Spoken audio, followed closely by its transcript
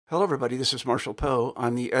Hello, everybody. This is Marshall Poe.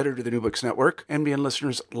 I'm the editor of the New Books Network. NBN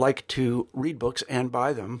listeners like to read books and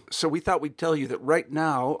buy them. So we thought we'd tell you that right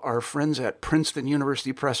now, our friends at Princeton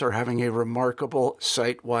University Press are having a remarkable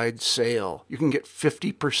site-wide sale. You can get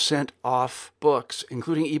 50% off books,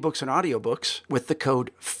 including ebooks and audiobooks, with the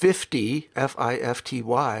code 50,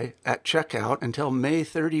 F-I-F-T-Y, at checkout until May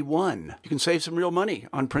 31. You can save some real money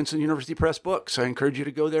on Princeton University Press books. I encourage you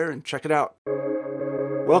to go there and check it out.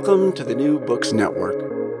 Welcome to the New Books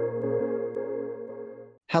Network.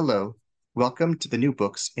 Hello, welcome to the New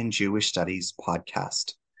Books in Jewish Studies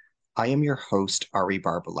podcast. I am your host, Ari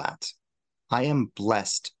Barbalat. I am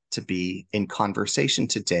blessed to be in conversation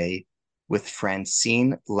today with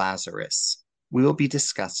Francine Lazarus. We will be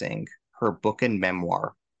discussing her book and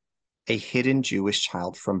memoir, A Hidden Jewish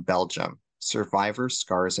Child from Belgium, Survivors,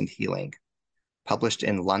 Scars, and Healing, published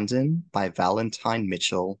in London by Valentine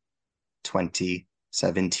Mitchell,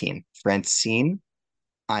 2017. Francine,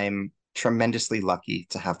 I'm tremendously lucky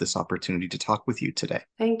to have this opportunity to talk with you today.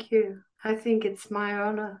 Thank you. I think it's my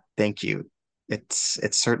honor. Thank you. It's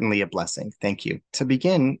certainly a blessing. Thank you. To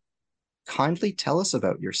begin, kindly tell us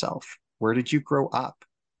about yourself. Where did you grow up?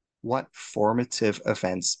 What formative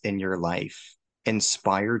events in your life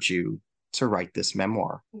inspired you to write this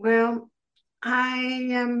memoir? Well,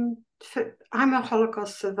 I'm a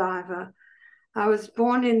Holocaust survivor. I was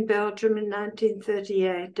born in Belgium in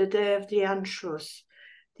 1938, the day of the Anschluss.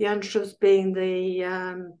 The Anschluss being the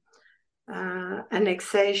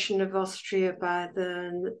annexation of Austria by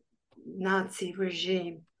the Nazi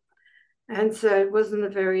regime. And so it wasn't a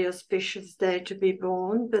very auspicious day to be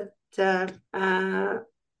born, but, I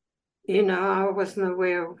wasn't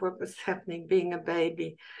aware of what was happening being a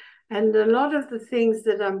baby. And a lot of the things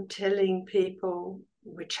that I'm telling people,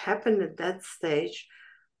 which happened at that stage,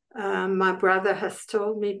 my brother has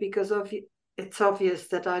told me because it's obvious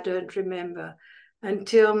that I don't remember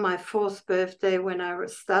until my 4th birthday when I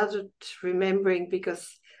started remembering,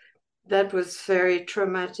 because that was very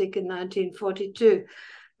traumatic in 1942.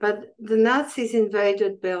 But the Nazis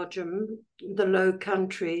invaded Belgium, the Low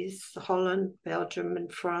Countries, Holland, Belgium,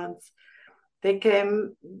 and France. They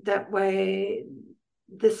came that way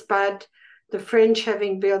despite the French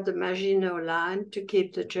having built the Maginot Line to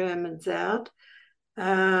keep the Germans out.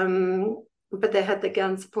 But they had the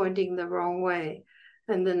guns pointing the wrong way.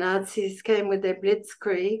 And the Nazis came with their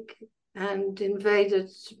blitzkrieg and invaded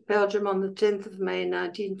Belgium on the 10th of May,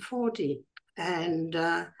 1940. And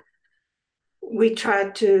we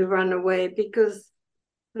tried to run away because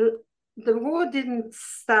the war didn't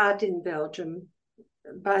start in Belgium.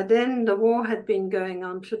 By then, the war had been going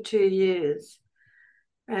on for 2 years.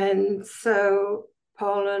 And so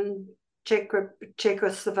Poland,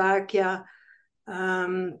 Czechoslovakia,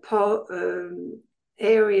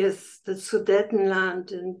 areas, the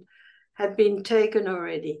Sudetenland, and had been taken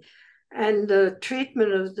already. And the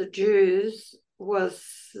treatment of the Jews was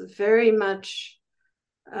very much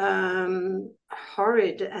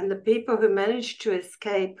horrid. And the people who managed to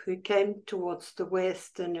escape, who came towards the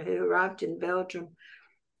West and who arrived in Belgium,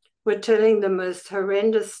 were telling the most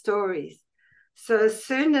horrendous stories. So as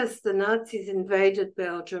soon as the Nazis invaded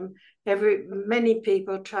Belgium, many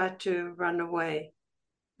people tried to run away.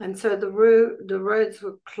 And so the roads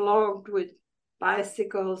were clogged with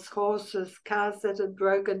bicycles, horses, cars that had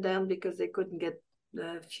broken down because they couldn't get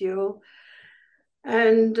fuel.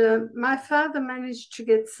 And my father managed to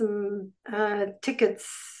get some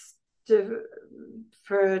tickets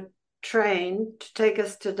for a train to take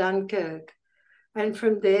us to Dunkirk. And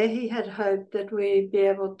from there, he had hoped that we'd be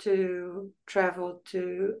able to travel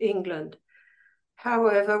to England.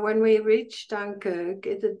 However, when we reached Dunkirk,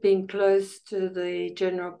 it had been closed to the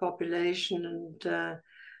general population and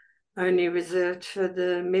only reserved for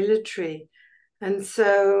the military. And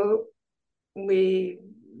so we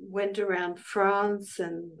went around France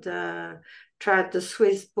and tried the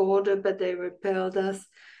Swiss border, but they repelled us.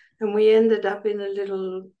 And we ended up in a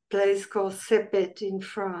little place called Sepet in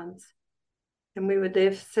France. And we were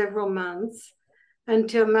there for several months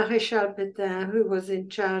until Maréchal Pétain, who was in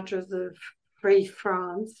charge of the Free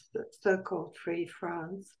France, the so-called Free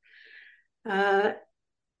France,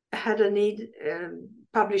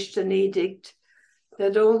 published an edict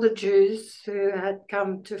that all the Jews who had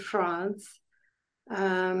come to France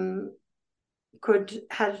had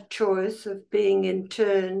a choice of being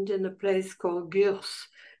interned in a place called Gurs,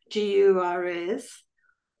 G-U-R-S,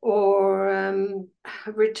 or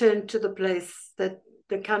returned to the place the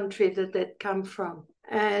country that they'd come from.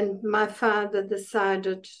 And my father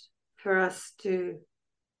decided for us to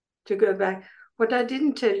go back. What I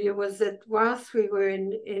didn't tell you was that whilst we were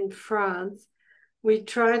in France, we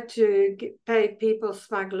tried to pay people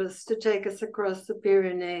smugglers to take us across the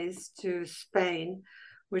Pyrenees to Spain,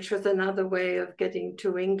 which was another way of getting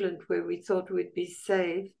to England where we thought we'd be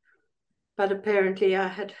safe. But apparently I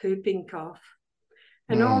had whooping cough.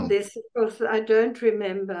 And all this, of course, I don't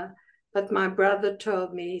remember, but my brother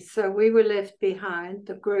told me. So we were left behind.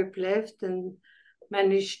 The group left and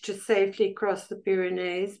managed to safely cross the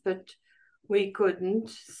Pyrenees, but we couldn't.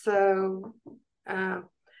 So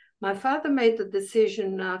my father made the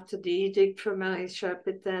decision after the edict from Marie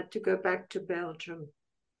Chapetin to go back to Belgium.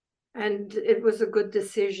 And it was a good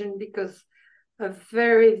decision because a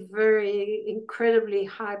very, very incredibly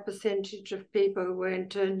high percentage of people who were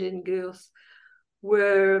interned in Gurs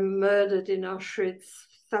were murdered in Auschwitz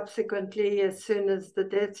subsequently as soon as the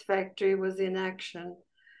death factory was in action.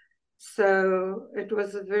 So it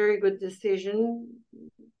was a very good decision,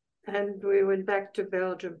 and we went back to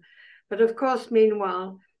Belgium. But of course,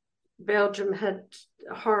 meanwhile, Belgium had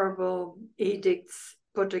horrible edicts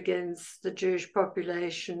put against the Jewish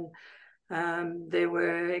population. They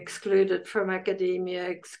were excluded from academia,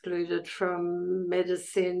 excluded from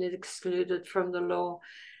medicine, excluded from the law,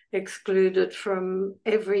 excluded from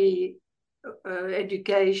every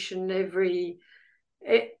education,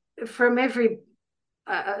 from every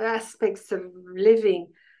aspects of living,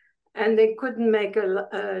 and they couldn't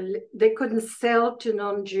they couldn't sell to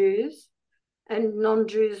non-Jews, and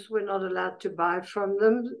non-Jews were not allowed to buy from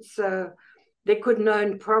them, so they couldn't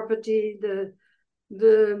own property.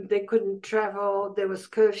 They couldn't travel. There was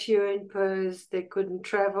curfew imposed. They couldn't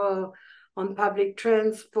travel on public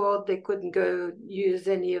transport. They couldn't go use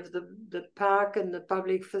any of the park and the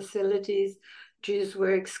public facilities. Jews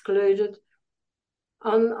were excluded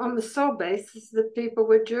on the sole basis that people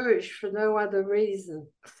were Jewish for no other reason.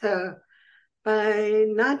 So by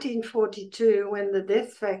 1942, when the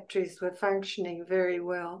death factories were functioning very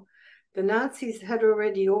well, the Nazis had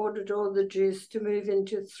already ordered all the Jews to move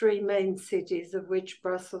into 3 main cities, of which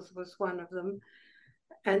Brussels was one of them.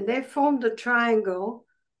 And they formed a triangle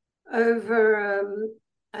over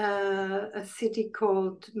a city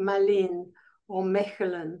called Malines or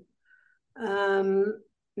Mechelen.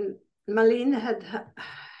 Malines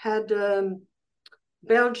had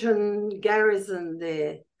Belgian garrison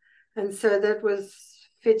there. And so that was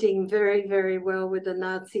fitting very, very well with the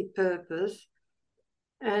Nazi purpose.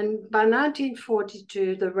 And by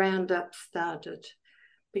 1942, the roundup started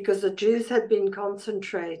because the Jews had been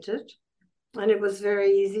concentrated, and it was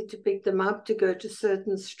very easy to pick them up, to go to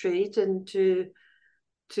certain street and to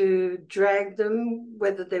drag them,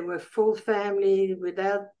 whether they were full family, with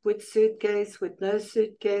suitcase, with no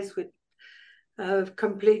suitcase, with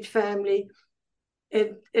complete family.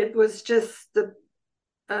 It was just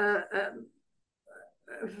a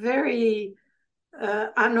very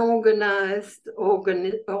unorganized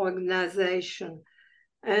organization.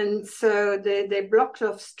 And so they blocked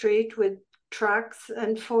off street with trucks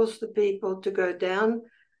and forced the people to go down,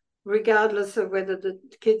 regardless of whether the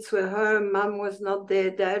kids were home. Mum was not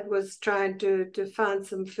there. Dad was trying to find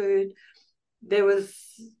some food. There was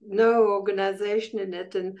no organization in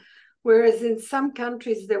it. And whereas in some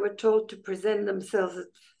countries they were told to present themselves at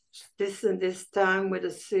this and this time with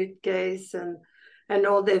a suitcase and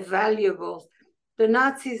all their valuables, the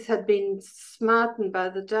Nazis had been smartened by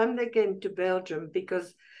the time they came to Belgium,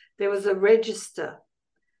 because there was a register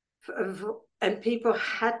and people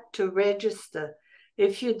had to register.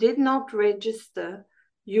 If you did not register,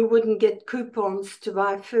 you wouldn't get coupons to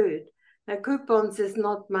buy food. Now, coupons is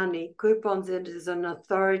not money. Coupons is an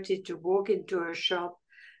authority to walk into a shop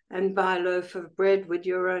and buy a loaf of bread with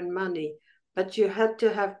your own money. But you had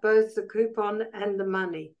to have both the coupon and the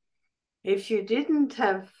money. If you didn't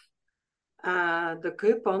have the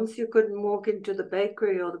coupons, you couldn't walk into the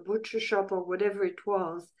bakery or the butcher shop or whatever it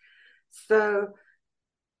was. So,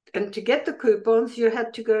 and to get the coupons, you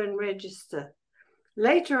had to go and register.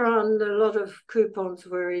 Later on, a lot of coupons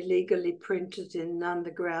were illegally printed in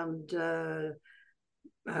underground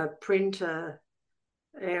printer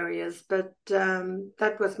areas, but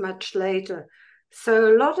that was much later. So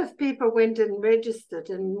a lot of people went and registered,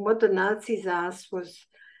 and what the Nazis asked was,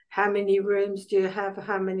 how many rooms do you have?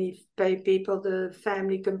 How many people the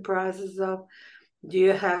family comprises of? Do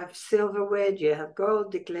you have silverware? Do you have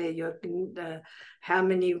gold? Declare how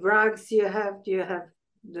many rugs you have? Do you have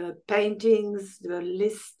the paintings?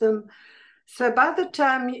 List them. So by the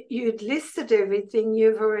time you'd listed everything,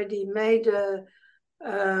 you've already made a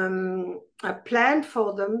plan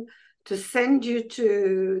for them to send you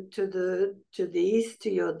to the east to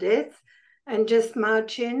your death, and just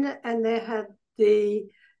march in, and they had the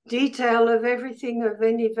detail of everything of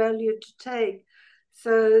any value to take.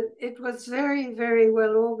 So it was very, very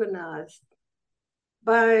well organized.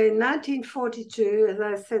 By 1942, as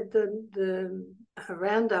I said, the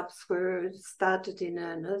roundups were started in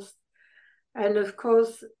earnest. And of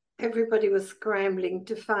course, everybody was scrambling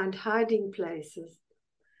to find hiding places.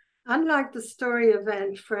 Unlike the story of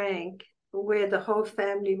Anne Frank, where the whole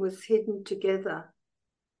family was hidden together,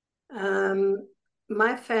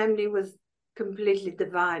 my family was completely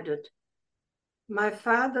divided. My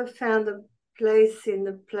father found a place in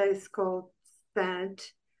a place called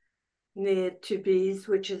Saint, near Tubize,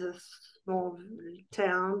 which is a small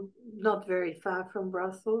town, not very far from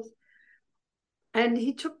Brussels. And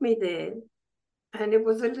he took me there, and it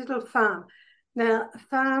was a little farm. Now, a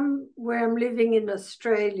farm where I'm living in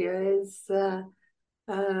Australia is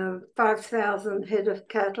 5,000 head of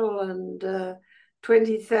cattle and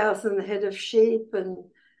 20,000 head of sheep and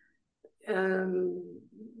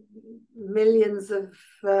millions of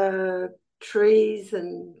trees,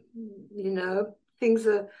 and, you know, things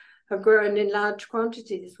are grown in large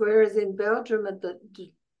quantities. Whereas in Belgium at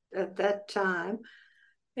that time,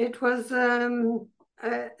 it was a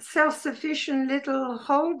self-sufficient little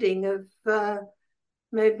holding of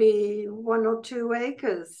maybe 1 or 2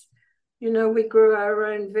 acres. You know, we grew our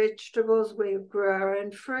own vegetables, we grew our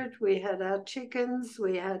own fruit, we had our chickens,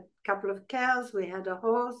 we had a couple of cows, we had a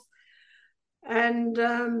horse, and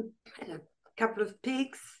a couple of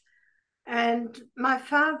pigs. And my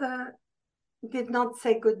father did not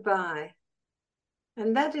say goodbye.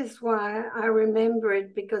 And that is why I remember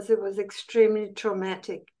it, because it was extremely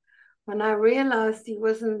traumatic. When I realized he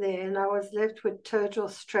wasn't there and I was left with total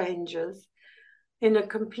strangers in a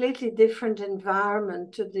completely different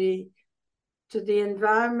environment to the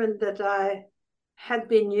environment that I had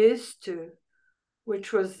been used to,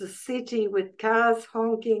 which was the city with cars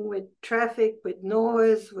honking, with traffic, with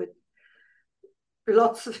noise, with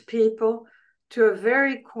lots of people, to a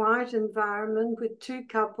very quiet environment with 2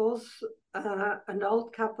 couples, an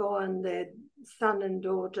old couple and their son and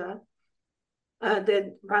daughter,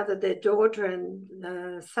 their daughter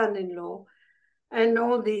and son-in-law, and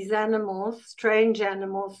all these animals, strange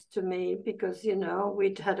animals to me, because, you know,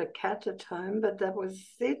 we'd had a cat at home, but that was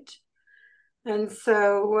it. And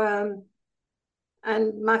so,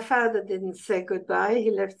 and my father didn't say goodbye.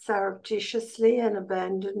 He left surreptitiously and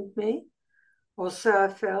abandoned me. Or so I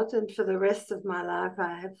felt, and for the rest of my life,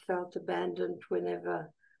 I have felt abandoned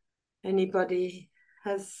whenever anybody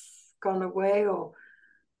has gone away or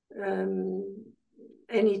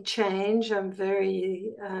any change. I'm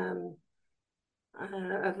very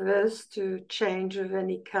averse to change of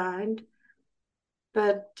any kind.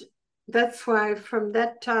 But that's why from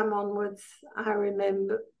that time onwards, I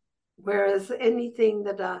remember, whereas anything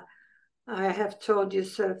that I have told you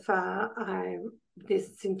so far,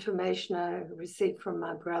 this information I received from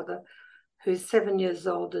my brother, who's 7 years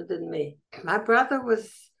older than me. My brother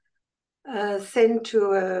was sent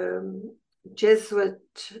to a Jesuit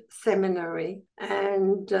seminary,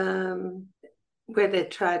 and where they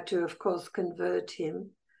tried to, of course, convert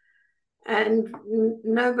him. And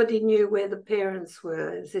nobody knew where the parents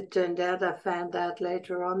were. As it turned out, I found out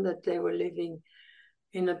later on that they were living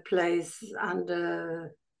in a place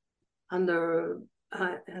under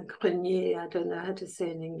a grenier, I don't know how to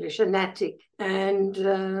say in English, an attic. And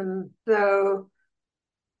so,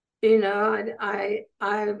 you know,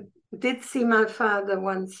 I did see my father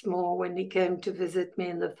once more when he came to visit me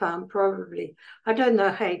in the farm, probably. I don't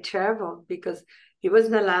know how he traveled, because he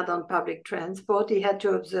wasn't allowed on public transport. He had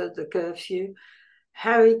to observe the curfew.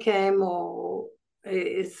 How he came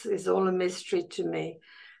is all a mystery to me.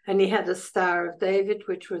 And he had a Star of David,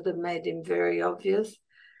 which would have made him very obvious.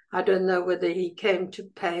 I don't know whether he came to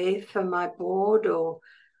pay for my board or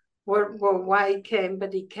why he came,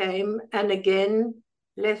 but he came, and again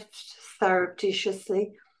left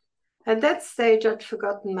surreptitiously. At that stage, I'd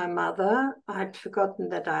forgotten my mother. I'd forgotten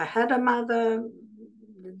that I had a mother.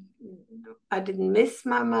 I didn't miss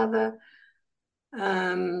my mother.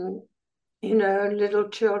 You know, little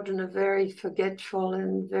children are very forgetful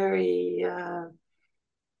and very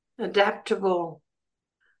adaptable.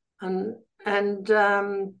 And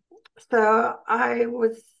so I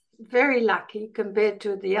was very lucky compared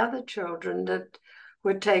to the other children that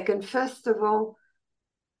were taken. First of all,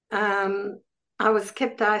 I was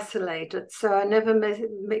kept isolated, so I never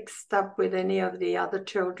mixed up with any of the other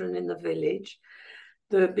children in the village.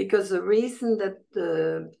 Because the reason that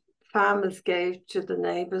the farmers gave to the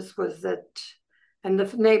neighbors was that, and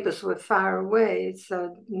the neighbors were far away,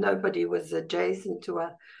 so nobody was adjacent to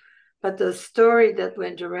us. But the story that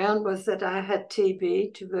went around was that I had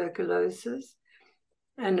TB, tuberculosis.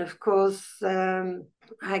 And of course,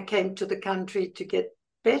 I came to the country to get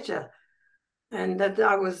better. And that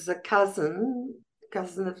I was a cousin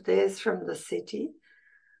of theirs from the city.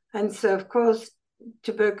 And so, of course,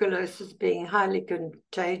 tuberculosis being highly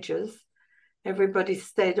contagious, everybody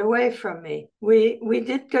stayed away from me. We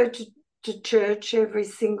did go to church every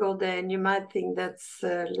single day, and you might think that's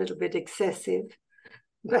a little bit excessive,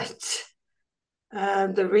 but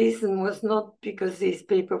the reason was not because these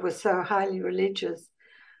people were so highly religious,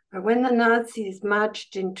 but when the Nazis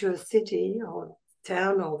marched into a city or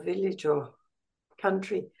town or village or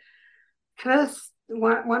country, first,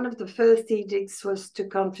 one of the first edicts was to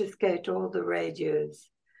confiscate all the radios.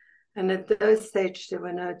 And at those stages, there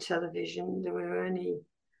were no television, there were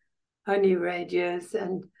only radios,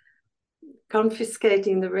 and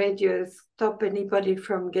confiscating the radios stopped anybody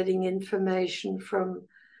from getting information from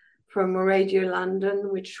Radio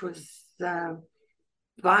London, which was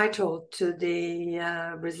vital to the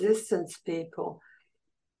resistance people.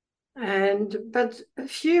 But a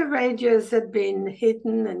few radios had been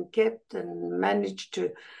hidden and kept and managed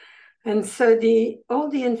to, and so all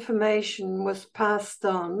the information was passed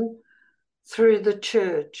on through the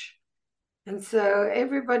church. And so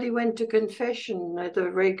everybody went to confession at a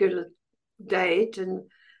regular date, and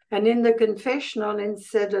in the confessional,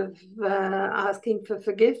 instead of asking for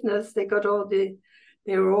forgiveness, they got all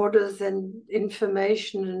their orders and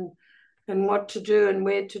information and what to do and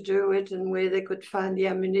where to do it and where they could find the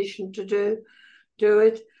ammunition to do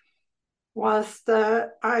it. Whilst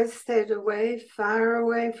I stayed away, far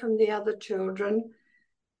away from the other children.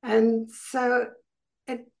 And so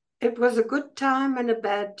it was a good time and a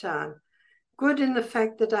bad time. Good in the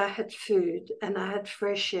fact that I had food and I had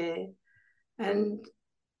fresh air, and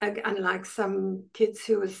unlike some kids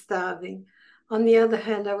who were starving. On the other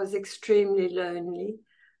hand, I was extremely lonely,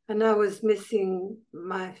 and I was missing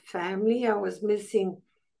my family. I was missing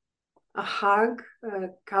a hug, a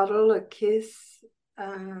cuddle, a kiss.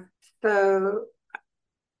 So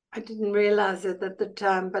I didn't realize it at the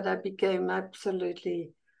time, but I became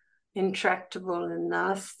absolutely intractable and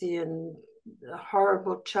nasty and a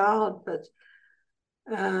horrible child. But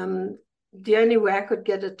the only way I could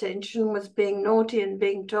get attention was being naughty and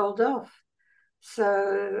being told off.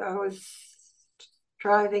 So I was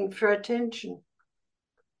striving for attention.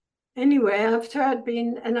 Anyway, after I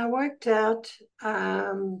worked out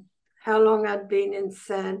how long I'd been in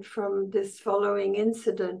Sand from this following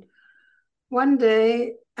incident. One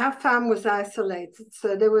day, our farm was isolated,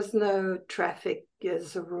 so there was no traffic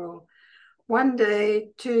as a rule. One day,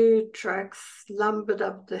 2 trucks lumbered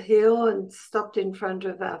up the hill and stopped in front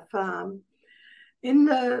of our farm. And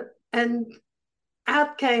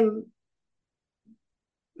out came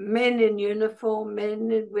men in uniform,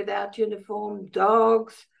 men without uniform,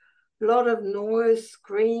 dogs, a lot of noise,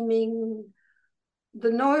 screaming.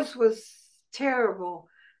 The noise was terrible,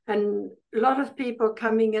 and a lot of people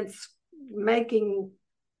coming and making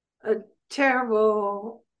a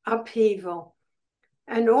terrible upheaval.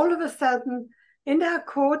 And all of a sudden, in the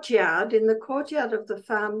courtyard of the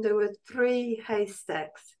farm, there were 3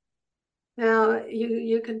 haystacks. Now,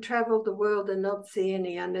 you can travel the world and not see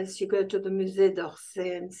any unless you go to the Musée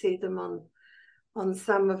d'Orsay and see them on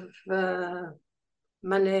some of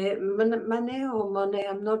Manet or Monet,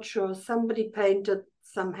 I'm not sure. Somebody painted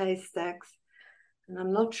some haystacks, and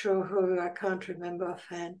I'm not sure who, I can't remember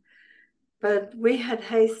offhand. But we had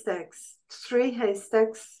haystacks, 3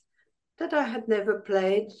 haystacks that I had never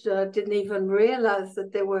played. I didn't even realize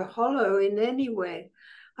that they were hollow in any way.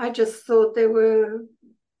 I just thought the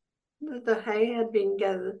hay had been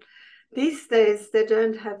gathered. These days, they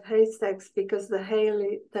don't have haystacks because the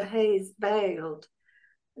hay is baled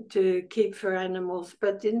to keep for animals.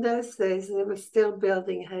 But in those days, they were still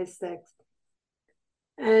building haystacks.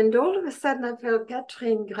 And all of a sudden, I felt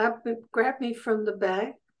Catherine grab me from the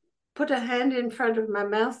back, put a hand in front of my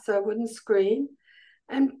mouth so I wouldn't scream,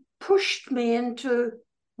 and pushed me into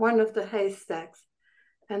one of the haystacks.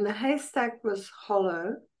 And the haystack was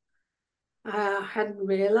hollow. I hadn't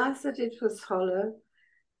realized that it was hollow,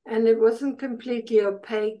 and it wasn't completely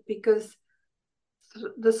opaque because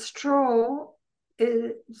the straw,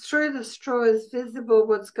 through the straw is visible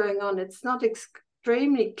what's going on. It's not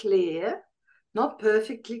extremely clear, not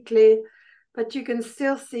perfectly clear, but you can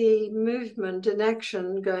still see movement and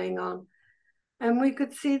action going on. And we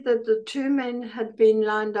could see that the 2 men had been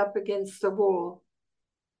lined up against the wall.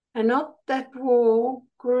 And up that wall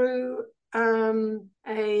grew a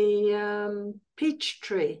peach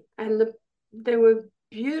tree, and there were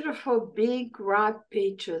beautiful, big, ripe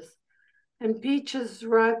peaches. And peaches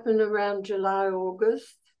ripen around July,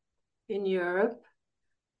 August in Europe.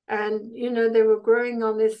 And, they were growing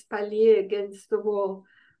on espalier against the wall.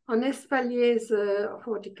 On espalier is a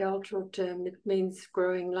horticultural term. It means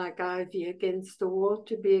growing like ivy against the wall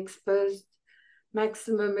to be exposed,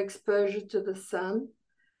 maximum exposure to the sun.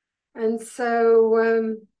 And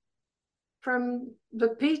so from the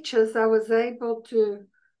pictures, I was able to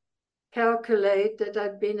calculate that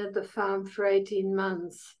I'd been at the farm for 18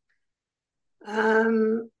 months.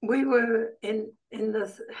 We were in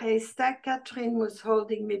the haystack. Catherine was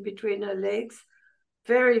holding me between her legs,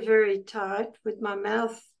 very, very tight, with my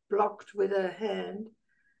mouth blocked with her hand.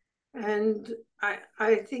 And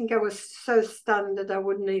I think I was so stunned that I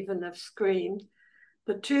wouldn't even have screamed.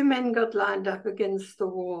 The two men got lined up against the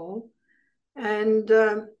wall, and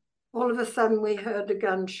all of a sudden we heard a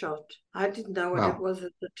gunshot. I didn't know what it was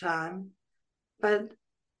at the time, but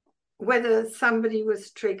whether somebody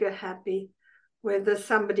was trigger happy, whether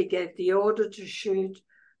somebody gave the order to shoot,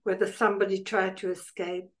 whether somebody tried to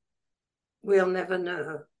escape, we'll never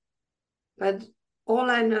know. But all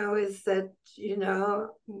I know is that, you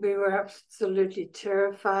know, we were absolutely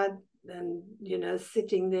terrified and, you know,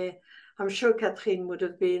 sitting there. I'm sure Catherine would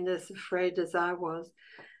have been as afraid as I was.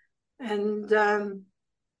 And then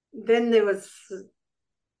there was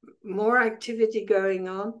more activity going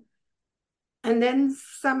on. And then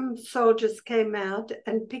some soldiers came out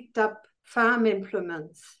and picked up farm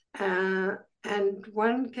implements. And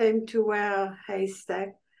one came to our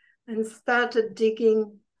haystack and started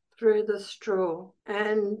digging through the straw.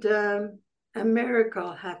 And a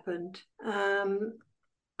miracle happened.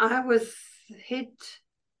 I was hit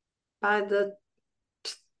by the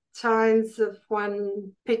tines of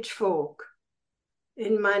one pitchfork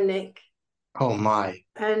in my neck. Oh my.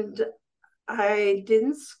 And I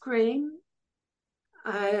didn't scream.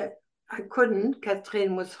 I couldn't.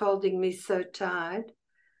 Catherine was holding me so tight.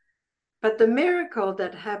 But the miracle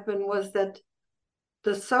that happened was that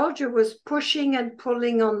the soldier was pushing and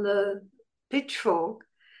pulling on the pitchfork,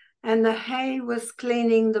 and the hay was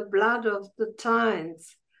cleaning the blood of the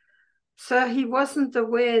tines. So he wasn't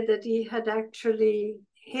aware that he had actually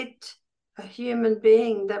hit a human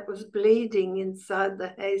being that was bleeding inside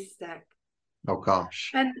the haystack. Oh,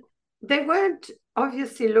 gosh. And they weren't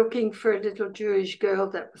obviously looking for a little Jewish girl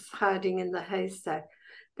that was hiding in the haystack.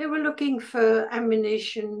 They were looking for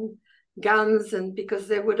ammunition, guns, and because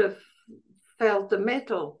they would have felt the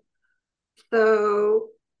metal. So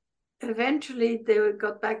eventually they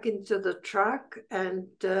got back into the truck, and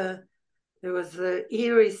there was an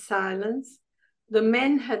eerie silence. The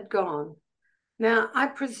men had gone. Now, I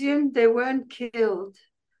presume they weren't killed,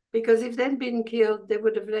 because if they'd been killed, they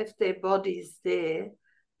would have left their bodies there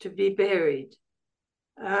to be buried.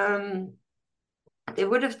 They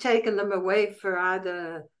would have taken them away for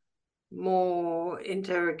either more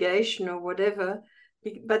interrogation or whatever,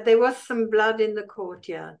 but there was some blood in the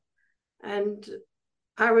courtyard. And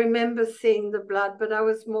I remember seeing the blood, but I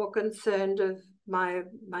was more concerned of my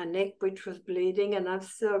neck, which was bleeding, and I've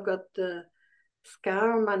still got the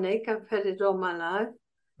scar on my neck. I've had it all my life.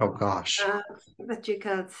 Oh, gosh. But you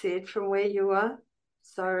can't see it from where you are.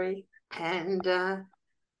 Sorry. And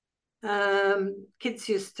kids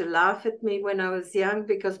used to laugh at me when I was young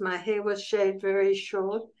because my hair was shaved very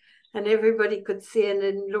short, and everybody could see, and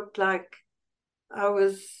it looked like I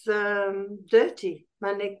was dirty.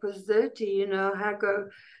 My neck was dirty. You know,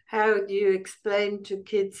 how do you explain to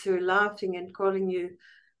kids who are laughing and calling you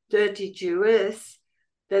dirty Jewess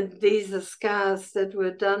that these are scars that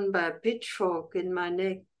were done by a pitchfork in my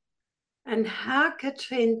neck? And how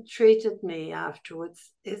Catherine treated me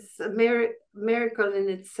afterwards is a miracle in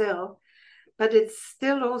itself, but it's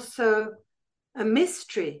still also a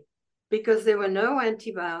mystery because there were no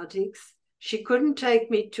antibiotics. She couldn't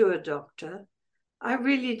take me to a doctor. I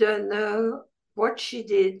really don't know what she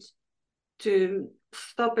did to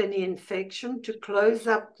stop any infection, to close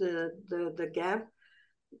up the gap.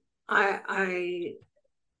 I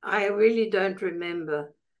really don't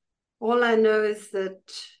remember. All I know is that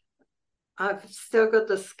I've still got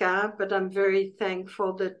the scar, but I'm very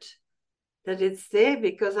thankful that it's there,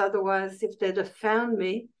 because otherwise, if they'd have found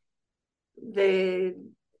me, they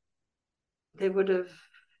would have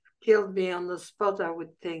killed me on the spot, I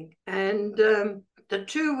would think. And the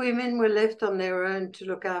two women were left on their own to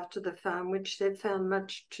look after the farm, which they found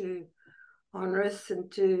much too onerous and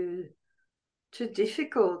too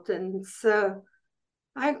difficult. And so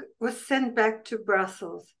I was sent back to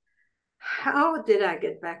Brussels. How did I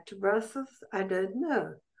get back to Brussels? I don't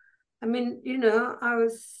know. I mean, you know, I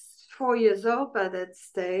was 4 years old by that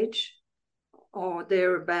stage, or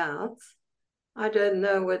thereabouts. I don't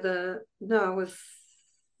know whether, no, I was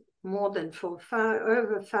more than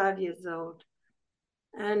over 5 years old.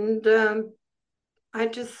 And I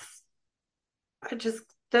just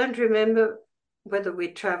don't remember whether we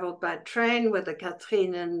traveled by train, whether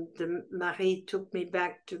Catherine and Marie took me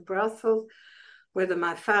back to Brussels, whether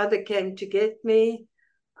my father came to get me.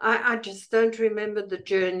 I just don't remember the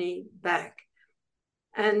journey back.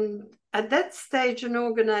 And at that stage, an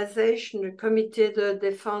organization, the Comité de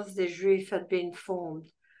Défense des Juifs, had been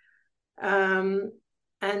formed. And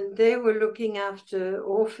they were looking after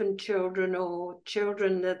orphan children or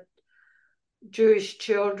children that, Jewish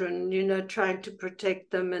children, you know, trying to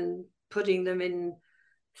protect them and putting them in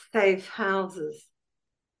safe houses.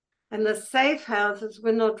 And the safe houses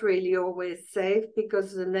were not really always safe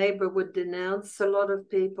because the neighbor would denounce a lot of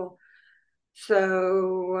people.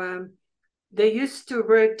 So they used to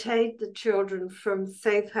rotate the children from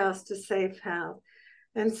safe house to safe house.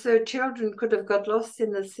 And so children could have got lost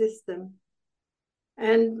in the system.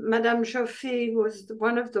 And Madame Joffé was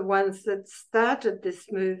one of the ones that started this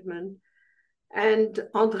movement. And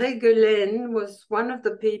André Guelen was one of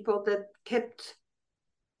the people that kept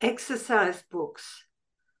exercise books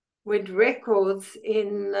with records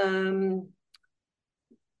in,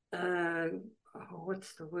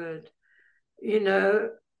 what's the word? You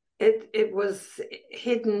know, it was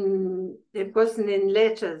hidden. It wasn't in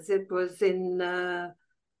letters. It was in, I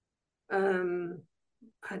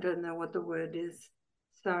don't know what the word is.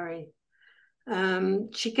 Sorry.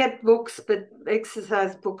 She kept books, but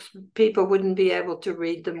exercise books, people wouldn't be able to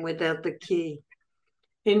read them without the key,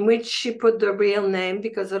 in which she put the real name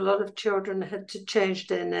because a lot of children had to change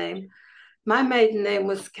their name. My maiden name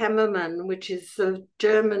was Kammermann, which is a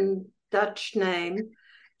German-Dutch name,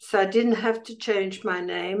 so I didn't have to change my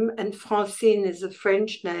name, and Francine is a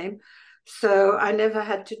French name, so I never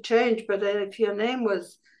had to change. But if your name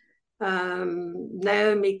was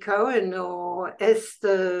Naomi Cohen or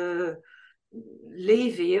Esther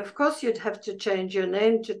Levy, of course you'd have to change your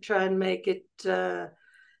name to try and make it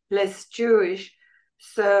less Jewish.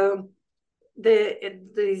 So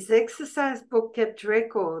these exercise book kept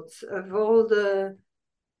records of all the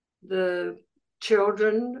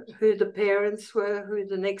children, who the parents were, who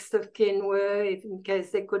the next of kin were, if in case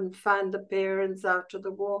they couldn't find the parents after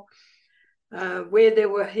the war, where they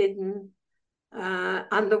were hidden,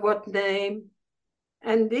 under what name.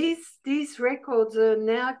 And these records are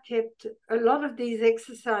now kept, a lot of these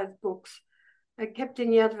exercise books are kept in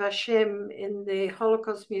Yad Vashem in the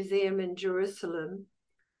Holocaust Museum in Jerusalem.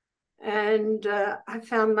 And I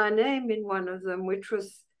found my name in one of them, which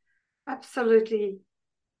was absolutely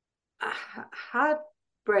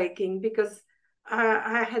heartbreaking because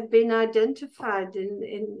I had been identified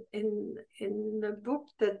in a book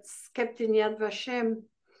that's kept in Yad Vashem.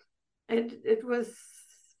 And it was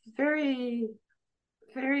very,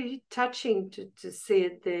 very touching to see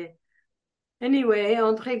it there. Anyway,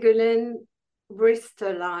 André Guelen risked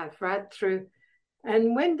her life right through.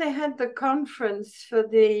 And when they had the conference for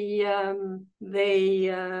the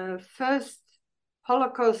first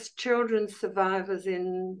Holocaust children survivors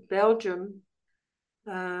in Belgium,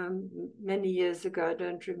 many years ago, I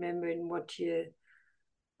don't remember in what year,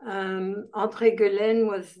 André Guelen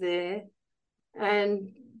was there,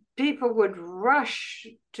 and people would rush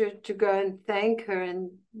to go and thank her,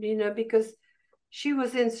 and you know, because she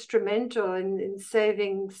was instrumental in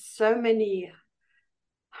saving so many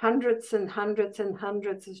hundreds and hundreds and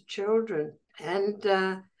hundreds of children.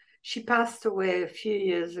 And she passed away a few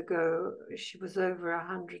years ago. She was over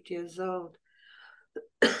 100 years old.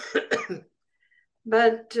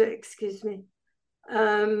 But excuse me.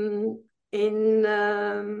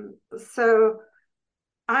 So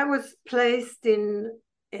I was placed in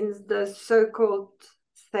the so-called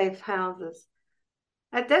safe houses.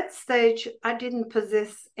 At that stage, I didn't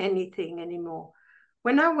possess anything anymore.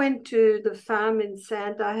 When I went to the farm in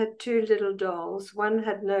Sand, I had two little dolls. One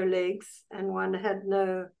had no legs and one had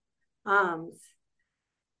no arms.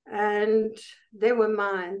 And they were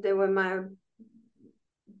mine. They were my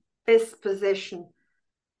best possession.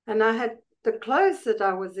 And I had the clothes that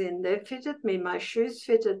I was in. They fitted me. My shoes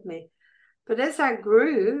fitted me. But as I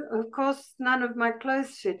grew, of course, none of my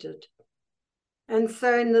clothes fitted. And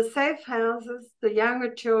so in the safe houses, the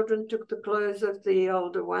younger children took the clothes of the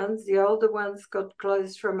older ones. The older ones got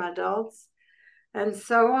clothes from adults, and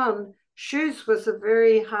so on. Shoes was a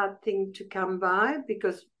very hard thing to come by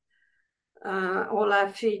because all our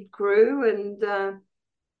feet grew. And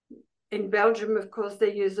in Belgium, of course,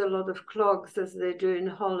 they use a lot of clogs as they do in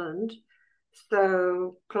Holland.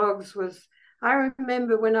 So clogs was... I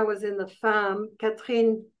remember when I was in the farm,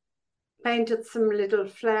 Catherine painted some little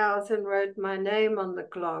flowers and wrote my name on the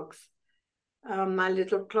clogs, my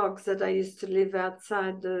little clogs that I used to leave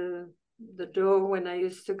outside the door when I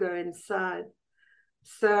used to go inside.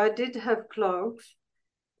 So I did have clogs,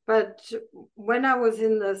 but when I was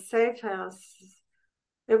in the safe house,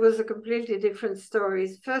 it was a completely different story.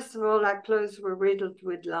 First of all, our clothes were riddled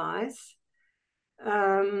with lice.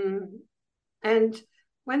 And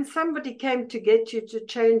when somebody came to get you to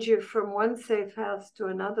change you from one safe house to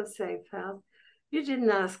another safe house, you didn't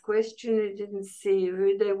ask questions, you didn't see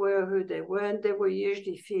who they were, who they weren't. They were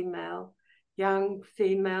usually female, young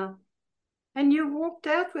female. And you walked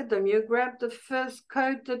out with them. You grabbed the first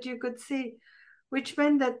coat that you could see, which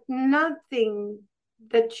meant that nothing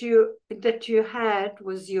that you had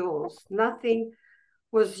was yours. Nothing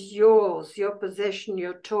was yours, your possession,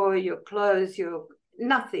 your toy, your clothes, your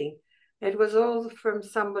nothing. It was all from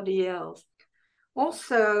somebody else.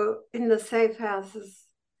 Also, in the safe houses,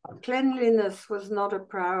 cleanliness was not a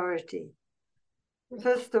priority.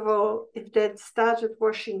 First of all, if they'd started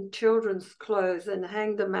washing children's clothes and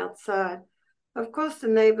hang them outside, of course the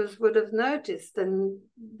neighbors would have noticed and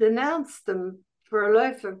denounced them. For a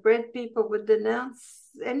loaf of bread, people would denounce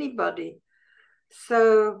anybody.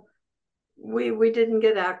 So we didn't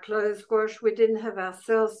get our clothes washed. We didn't have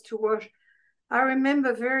ourselves to wash. I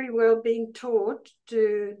remember very well being taught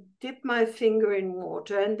to dip my finger in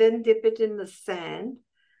water and then dip it in the sand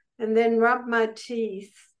and then rub my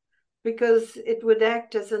teeth, because it would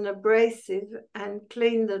act as an abrasive and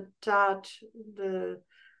clean the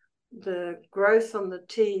growth on the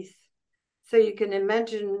teeth. So you can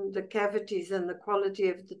imagine the cavities and the quality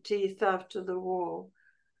of the teeth after the war.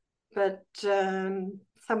 But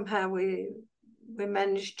somehow we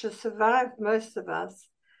managed to survive, most of us.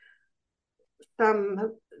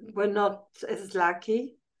 Some were not as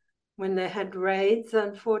lucky when they had raids,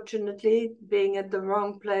 unfortunately, being at the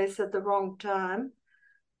wrong place at the wrong time.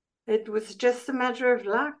 It was just a matter of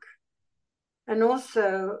luck. And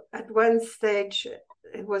also, at one stage,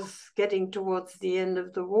 it was getting towards the end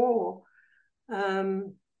of the war.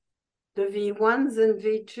 The V1s and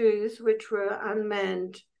V2s, which were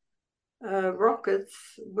unmanned rockets,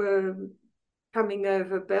 were coming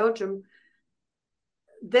over Belgium,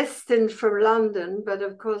 destined for London, but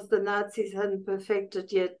of course the Nazis hadn't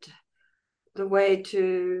perfected yet the way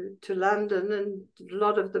to London, and a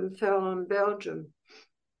lot of them fell on Belgium,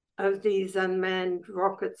 of these unmanned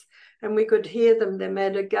rockets, and we could hear them. They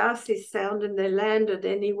made a ghastly sound and they landed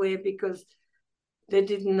anywhere because they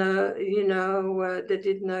didn't know, they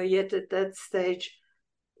didn't know yet at that stage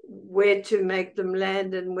where to make them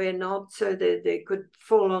land and where not, so they could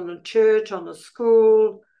fall on a church, on a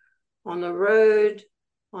school, on a road,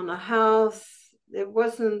 on a house. It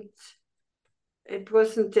wasn't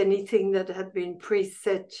anything that had been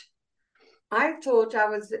preset. I thought I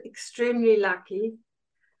was extremely lucky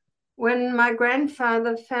when my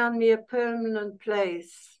grandfather found me a permanent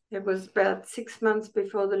place. It was about 6 months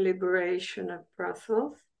before the liberation of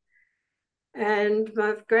Brussels. And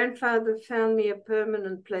my grandfather found me a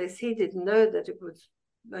permanent place. He didn't know that it was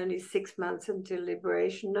only 6 months until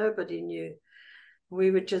liberation. Nobody knew.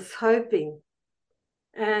 We were just hoping.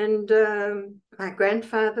 And my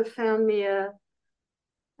grandfather found me a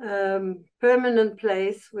permanent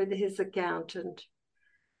place with his accountant.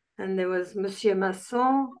 And there was Monsieur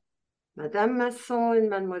Masson, Madame Masson, and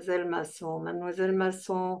Mademoiselle Masson. Mademoiselle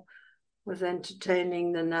Masson was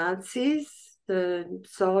entertaining the Nazis, the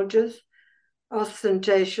soldiers,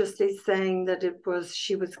 ostentatiously saying that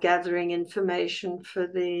she was gathering information for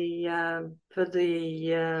the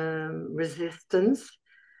resistance,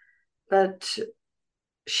 but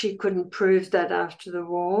she couldn't prove that after the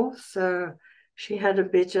war, so she had a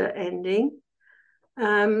bitter ending.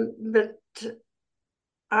 But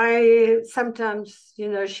I sometimes,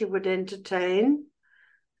 she would entertain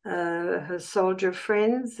her soldier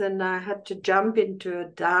friends, and I had to jump into a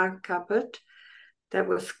dark cupboard that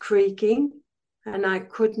was creaking, and I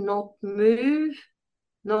could not move.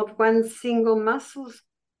 Not one single muscle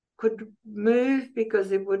could move,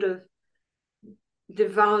 because it would have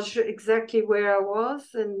divulged exactly where I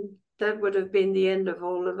was, and that would have been the end of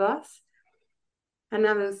all of us. And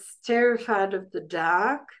I was terrified of the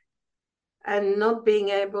dark and not being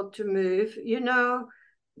able to move.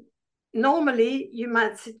 Normally you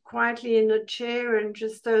might sit quietly in a chair and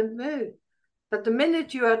just don't move. But the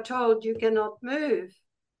minute you are told you cannot move,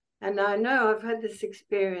 and I know I've had this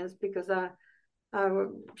experience because I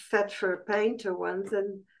sat for a painter once,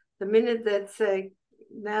 and the minute they'd say,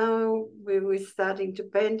 now we're starting to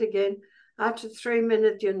paint again, after 3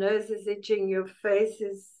 minutes your nose is itching, your face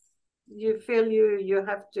is, you feel you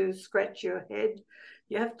have to scratch your head,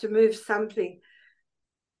 you have to move something.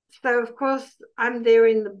 So of course I'm there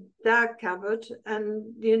in the dark cupboard,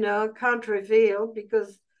 and I can't reveal,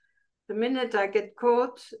 because the minute I get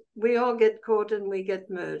caught, we all get caught and we get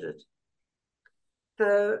murdered.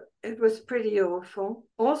 So it was pretty awful.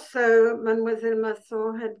 Also, Mademoiselle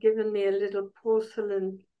Masson had given me a little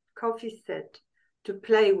porcelain coffee set to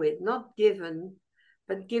play with, not given,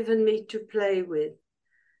 but given me to play with.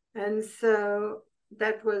 And so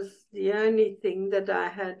that was the only thing that I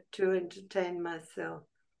had to entertain myself.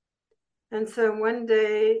 And so one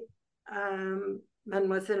day,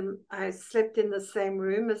 I slept in the same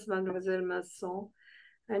room as Mademoiselle Masson,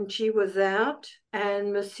 and she was out,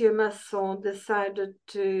 and Monsieur Masson decided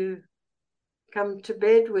to come to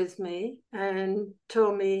bed with me and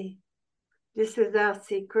told me, "This is our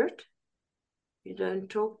secret. You don't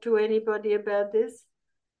talk to anybody about this.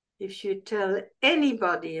 If you tell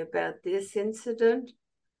anybody about this incident,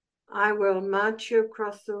 I will march you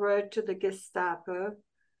across the road to the Gestapo,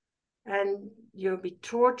 and you'll be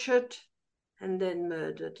tortured and then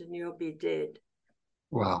murdered, and you'll be dead."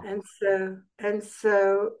 Wow. And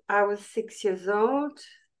so I was 6 years old,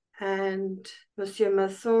 and Monsieur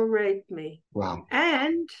Masson raped me. Wow.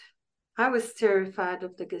 And I was terrified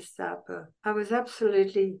of the Gestapo. I was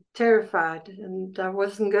absolutely terrified, and I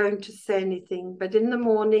wasn't going to say anything. But in the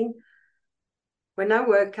morning, when I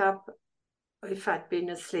woke up, if I'd been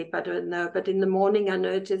asleep, I don't know, but in the morning I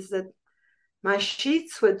noticed that my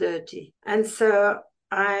sheets were dirty. And so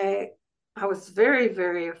I was very,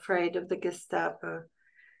 very afraid of the Gestapo.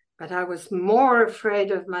 But I was more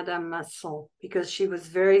afraid of Madame Masson because she was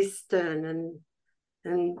very stern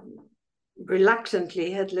and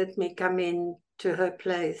reluctantly had let me come in to her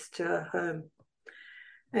place, to her home.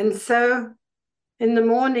 And so in the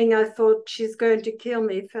morning, I thought, she's going to kill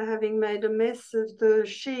me for having made a mess of the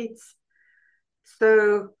sheets.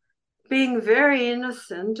 So being very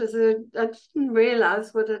innocent, I didn't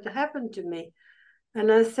realize what had happened to me.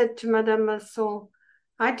 And I said to Madame Masson,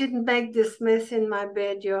 "I didn't make this mess in my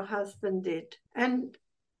bed, your husband did." And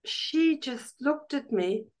she just looked at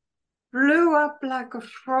me, blew up like a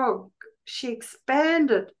frog. She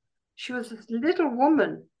expanded. She was a little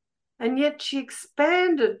woman, and yet she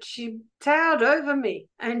expanded. She towered over me,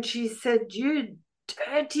 and she said, "You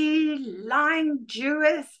dirty, lying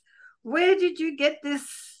Jewess, where did you get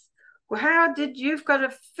this? You've got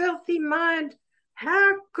a filthy mind.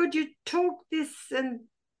 How could you talk this?"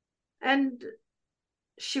 And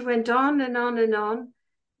she went on and on and on,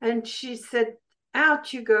 and she said,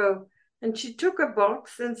 "Out you go." And she took a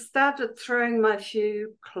box and started throwing my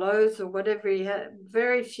few clothes or whatever he had,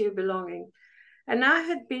 very few belongings. And I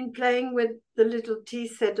had been playing with the little tea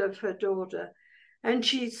set of her daughter, and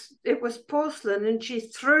it was porcelain, and she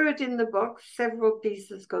threw it in the box. Several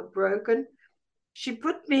pieces got broken. She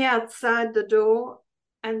put me outside the door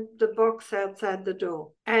and the box outside the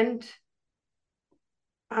door. And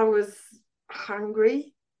I was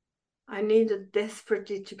hungry. I needed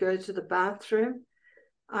desperately to go to the bathroom.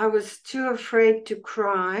 I was too afraid to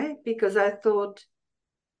cry because I thought,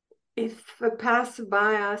 if a passerby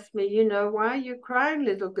asked me, "Why are you crying,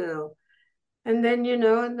 little girl?" And then,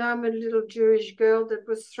 and I'm a little Jewish girl that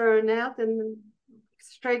was thrown out and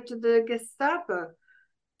straight to the Gestapo.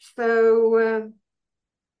 So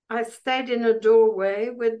I stayed in a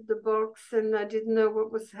doorway with the box, and I didn't know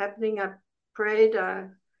what was happening. I prayed,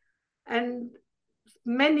 and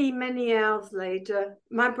many, many hours later,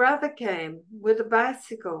 my brother came with a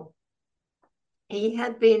bicycle. He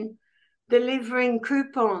had been delivering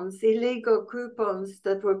coupons, illegal coupons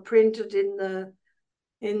that were printed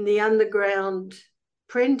in the underground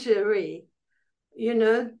printery,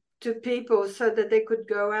 to people so that they could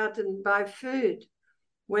go out and buy food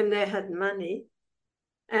when they had money.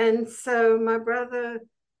 And so my brother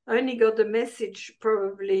only got the message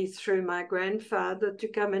probably through my grandfather to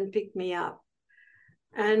come and pick me up.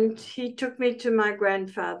 And he took me to my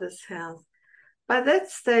grandfather's house. By that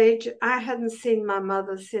stage, I hadn't seen my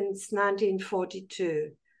mother since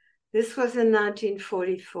 1942. This was in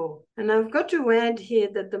 1944. And I've got to add here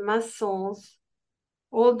that the Massons,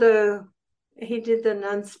 although he did an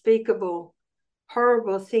unspeakable,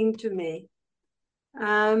 horrible thing to me,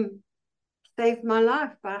 saved my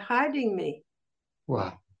life by hiding me.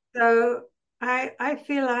 Wow. So I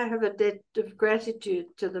feel I have a debt of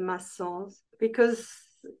gratitude to the Massons because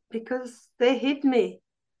they hid me.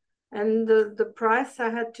 And the price I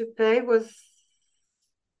had to pay was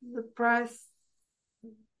the price.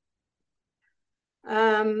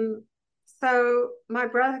 So my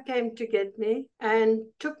brother came to get me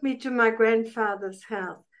and took me to my grandfather's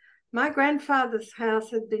house. My grandfather's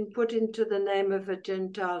house had been put into the name of a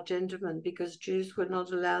Gentile gentleman because Jews were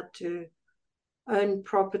not allowed to own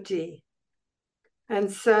property. And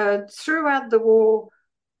so throughout the war,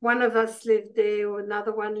 one of us lived there, or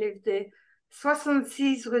another one lived there.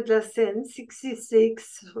 66 Rue de la Seine,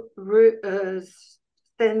 66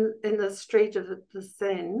 in the street of the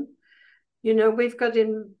Seine. We've got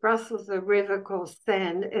in Brussels a river called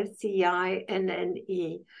Seine,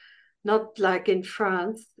 Seine, not like in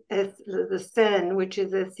France, the Seine, which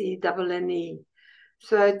is Senne.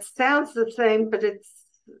 So it sounds the same, but it's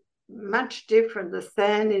much different. The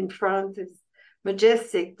Seine in France is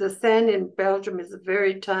majestic. The Seine in Belgium is a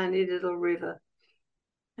very tiny little river.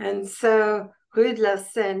 And so Rue de la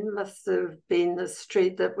Seine must have been the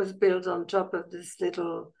street that was built on top of this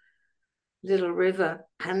little river.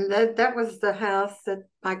 And that was the house that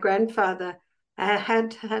my grandfather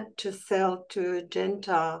had to sell to a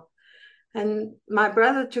Gentile. And my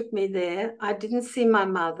brother took me there. I didn't see my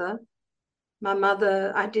mother. My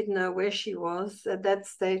mother, I didn't know where she was at that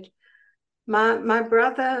stage. My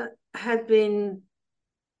brother had been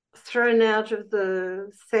thrown out of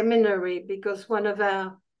the seminary because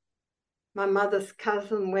my mother's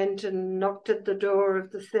cousin went and knocked at the door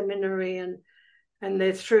of the seminary, and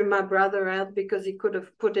they threw my brother out because he could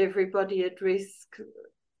have put everybody at risk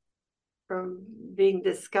from being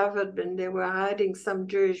discovered, and they were hiding some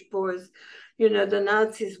Jewish boys. You know, the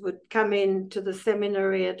Nazis would come into the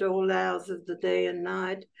seminary at all hours of the day and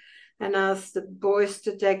night and ask the boys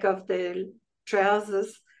to take off their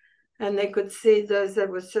trousers, and they could see those that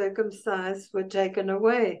were circumcised were taken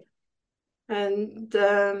away. And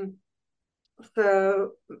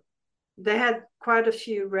so they had quite a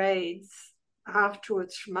few raids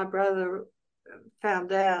afterwards. My brother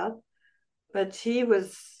found out, but he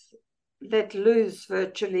was let loose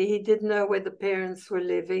virtually. He didn't know where the parents were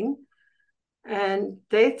living, and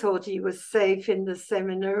they thought he was safe in the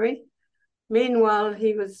seminary. Meanwhile,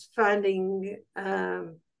 he was finding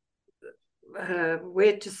where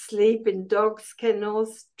to sleep in dogs'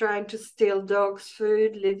 kennels, trying to steal dogs'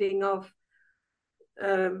 food, living off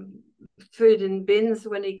food in bins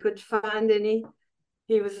when he could find any.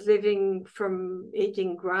 He was living from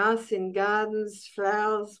eating grass in gardens,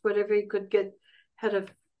 flowers, whatever he could get. Had a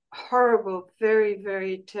horrible, very,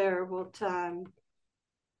 very terrible time.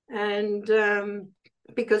 And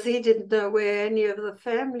because he didn't know where any of the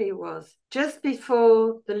family was. Just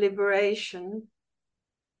before the liberation,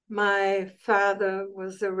 my father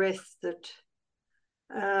was arrested.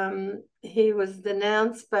 He was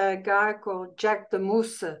denounced by a guy called Jacques de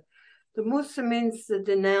Musse. The Musse means the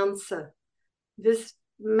denouncer. This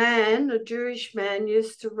man, a Jewish man,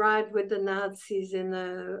 used to ride with the Nazis in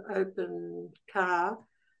an open car,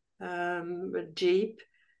 a jeep,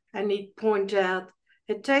 and he'd point out.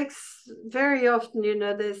 It takes very often, you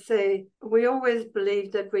know, they say, we always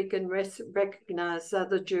believe that we can recognize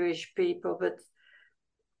other Jewish people, but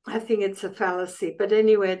I think it's a fallacy. But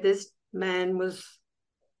anyway, this man was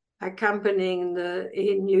accompanying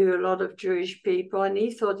he knew a lot of Jewish people, and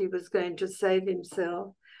he thought he was going to save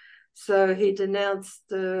himself. So he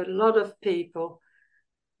denounced a lot of people.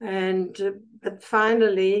 But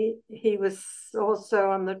finally, he was also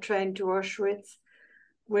on the train to Auschwitz,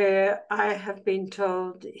 where I have been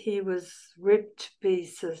told he was ripped to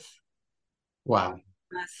pieces. Wow.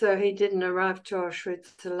 So he didn't arrive to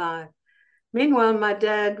Auschwitz alive. Meanwhile, my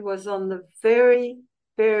dad was on the very,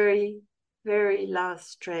 very, very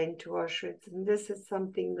last train to Auschwitz. And this is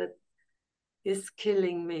something that is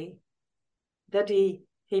killing me, that he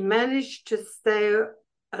managed to stay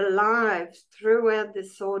alive throughout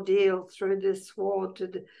this ordeal, through this war,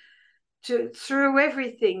 through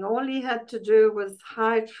everything. All he had to do was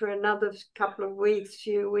hide for another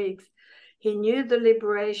few weeks. He knew the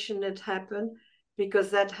liberation had happened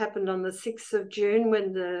because that happened on the 6th of June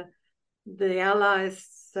when the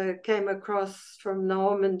Allies came across from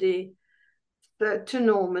Normandy to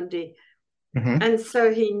Normandy. Mm-hmm. And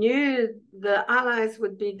so he knew the Allies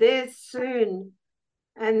would be there soon.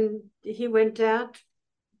 And he went out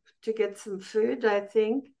to get some food, I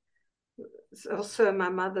think. Also, my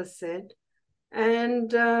mother said.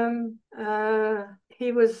 And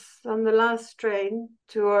he was on the last train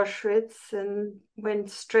to Auschwitz and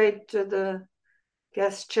went straight to the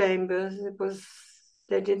gas chambers.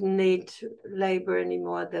 They didn't need labor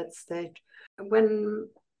anymore at that stage.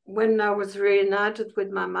 When I was reunited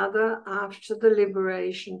with my mother after the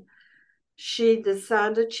liberation, she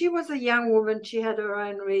decided, she was a young woman, she had her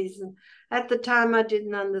own reason. At the time, I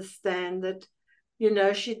didn't understand that, you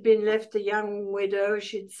know, she'd been left a young widow,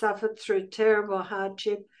 she'd suffered through terrible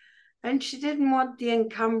hardship, and she didn't want the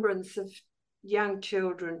encumbrance of young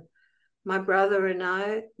children. My brother and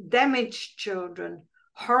I, damaged children,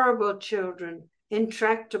 horrible children,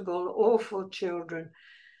 intractable, awful children.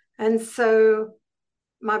 And so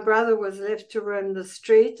my brother was left to roam the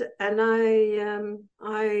street, and I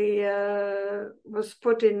was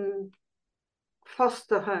put in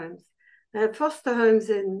foster homes. Now, foster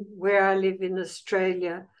homes where I live in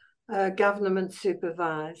Australia are government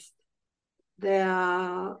supervised. They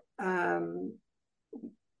are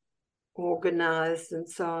organized and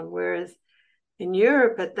so on. Whereas in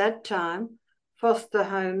Europe at that time, foster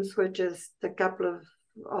homes were just a couple of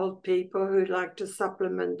old people who like to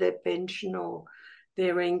supplement their pension or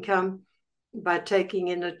their income by taking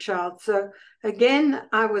in a child. So again,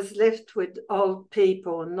 I was left with old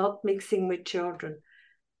people, not mixing with children.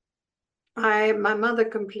 My mother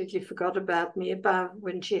completely forgot about me about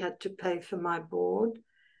when she had to pay for my board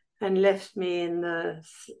and left me in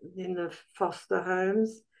the foster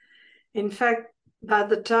homes. In fact, by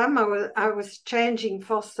the time I was changing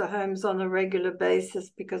foster homes on a regular basis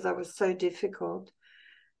because I was so difficult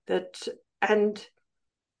and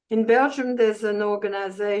in Belgium, there's an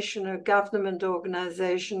organization, a government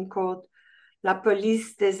organization called La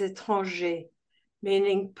Police des Étrangers,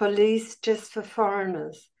 meaning police just for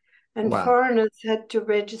foreigners. And Wow. foreigners had to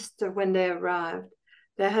register when they arrived.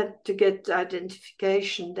 They had to get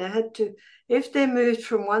identification. They had to, if they moved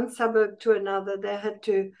from one suburb to another, they had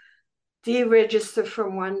to deregister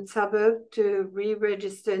from one suburb to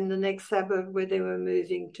re-register in the next suburb where they were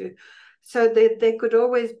moving to. So they could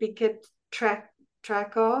always be kept track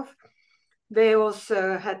of. They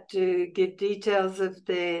also had to give details of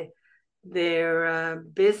their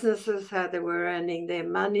businesses, how they were earning their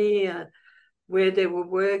money, where they were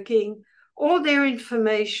working. All their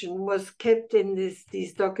information was kept in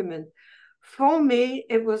these documents. For me,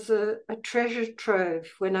 it was a treasure trove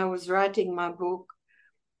when I was writing my book,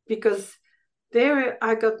 because there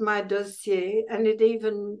I got my dossier, and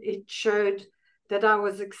it showed that I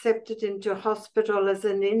was accepted into hospital as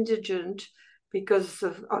an indigent because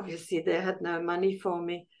of, obviously they had no money for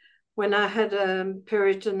me, when I had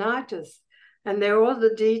peritonitis. And there are all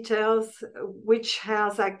the details, which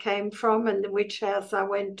house I came from and which house I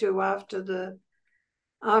went to after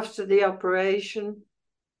the operation.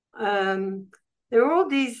 There are all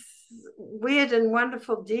these weird and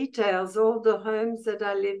wonderful details, all the homes that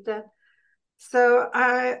I lived at. So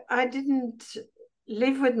I didn't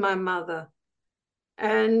live with my mother.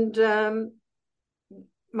 And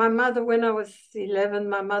my mother, when I was 11,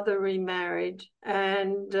 my mother remarried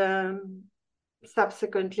and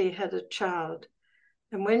subsequently had a child.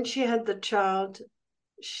 And when she had the child,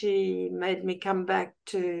 she made me come back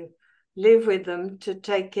to live with them to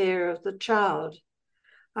take care of the child.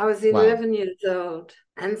 I was 11 years old,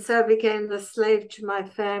 and so became the slave to my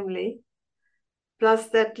family, plus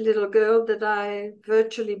that little girl that I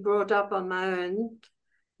virtually brought up on my own.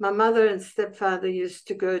 My mother and stepfather used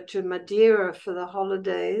to go to Madeira for the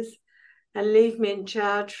holidays and leave me in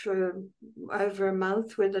charge for over a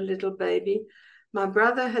month with a little baby. My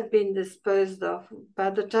brother had been disposed of. By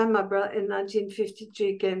the time my brother, in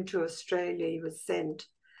 1952, came to Australia, he was sent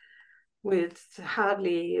with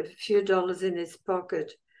hardly a few dollars in his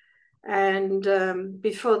pocket. And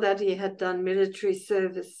before that, he had done military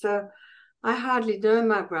service. So I hardly know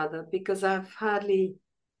my brother because I've hardly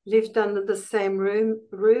lived under the same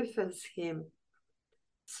roof as him.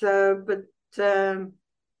 So, but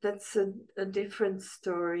that's a different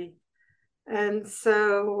story. And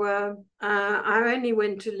so I only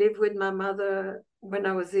went to live with my mother when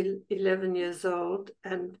I was 11 years old,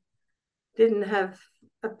 and didn't have,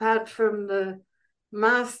 apart from the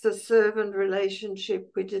master-servant relationship,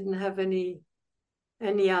 we didn't have any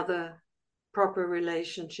other proper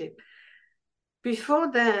relationship.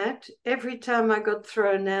 Before that, every time I got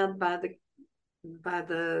thrown out by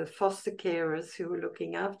the foster carers who were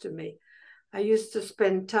looking after me, I used to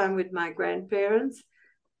spend time with my grandparents.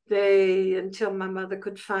 Until my mother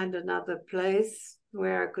could find another place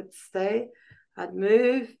where I could stay, I'd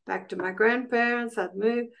move back to my grandparents, I'd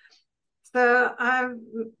move. So I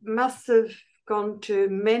must have gone to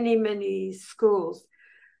many, many schools.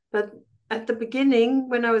 But at the beginning,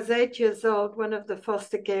 when I was 8 years old, one of the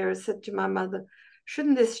foster carers said to my mother,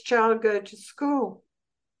 "Shouldn't this child go to school?"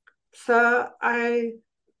 So I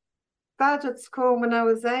started school when I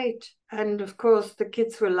was 8. And of course, the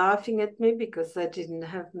kids were laughing at me because I didn't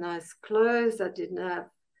have nice clothes. I didn't have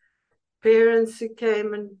parents who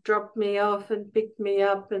came and dropped me off and picked me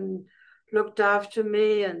up and looked after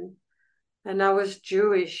me. And I was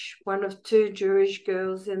Jewish, one of 2 Jewish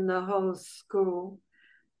girls in the whole school.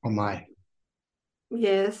 Oh, my.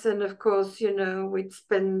 Yes, and of course, we'd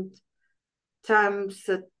spend times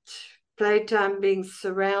at playtime being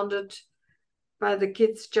surrounded by the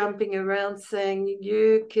kids jumping around saying,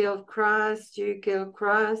 "You killed Christ, you killed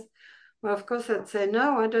Christ." Well, of course, I'd say,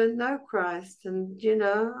 "No, I don't know Christ. And,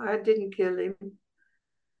 I didn't kill him."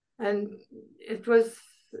 And it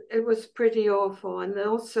was pretty awful. And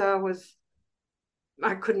also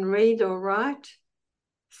I couldn't read or write.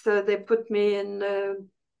 So they put me in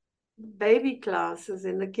baby classes,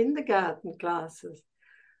 in the kindergarten classes.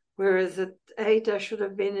 Whereas at 8, I should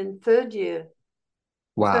have been in 3rd year.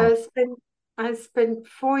 Wow. So I spent I spent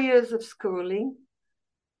 4 years of schooling,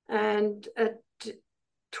 and at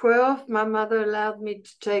 12, my mother allowed me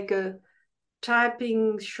to take a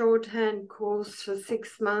typing shorthand course for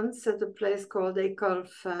 6 months at a place called École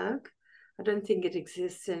Funk. I don't think it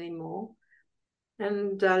exists anymore.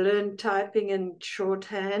 And I learned typing and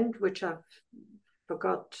shorthand, which I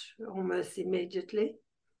forgot almost immediately.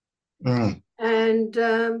 And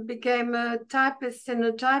became a typist in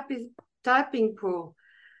a typing pool.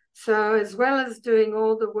 So as well as doing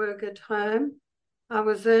all the work at home, I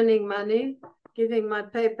was earning money, giving my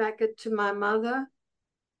pay packet to my mother,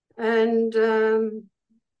 and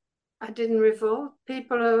I didn't revolt.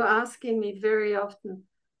 People are asking me very often,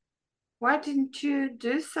 why didn't you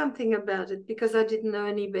do something about it? Because I didn't know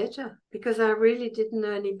any better, because I really didn't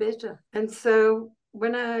know any better. And so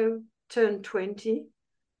when I turned 20,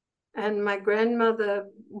 and my grandmother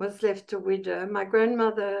was left a widow. My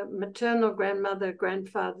grandmother, maternal grandmother,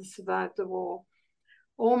 grandfather survived the war.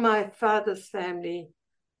 All my father's family,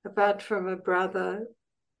 apart from a brother,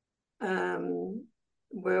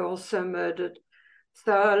 were also murdered.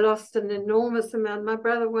 So I lost an enormous amount. My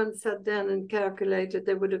brother once sat down and calculated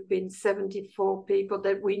there would have been 74 people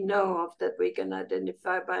that we know of that we can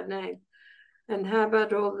identify by name. And how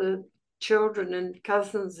about all the children and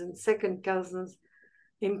cousins and second cousins?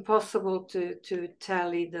 Impossible to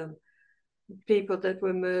tally them, people that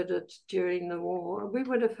were murdered during the war. We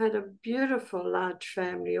would have had a beautiful large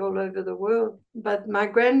family all over the world. But my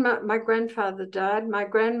grandfather died. My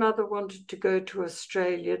grandmother wanted to go to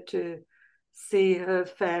Australia to see her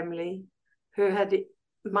family, who had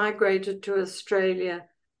migrated to Australia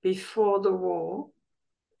before the war.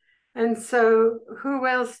 And so who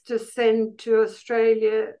else to send to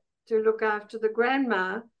Australia to look after the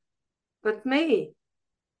grandma but me?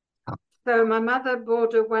 So my mother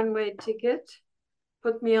bought a one-way ticket,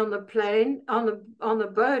 put me on the plane, on the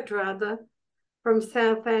boat rather, from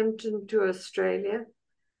Southampton to Australia.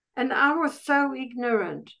 And I was so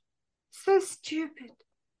ignorant, so stupid,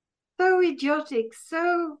 so idiotic,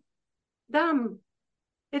 so dumb.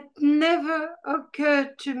 It never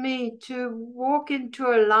occurred to me to walk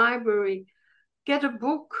into a library, get a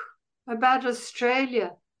book about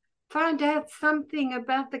Australia, find out something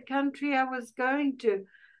about the country I was going to.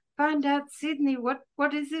 Find out Sydney,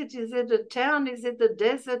 what is it? Is it a town? Is it the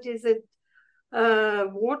desert? Is it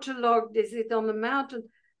waterlogged? Is it on the mountain?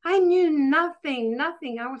 I knew nothing.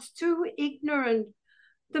 I was too ignorant.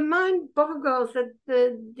 The mind boggles at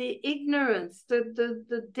the ignorance,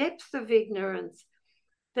 the depth of ignorance,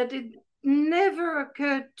 that it never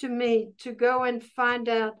occurred to me to go and find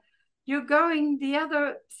out. You're going the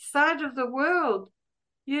other side of the world.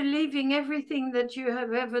 You're leaving everything that you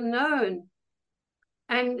have ever known.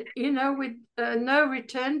 And, with no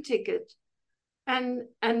return ticket and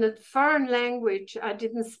a foreign language, I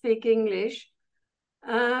didn't speak English.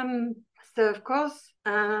 So, of course,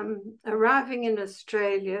 arriving in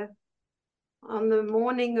Australia on the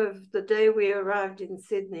morning of the day we arrived in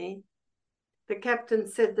Sydney, the captain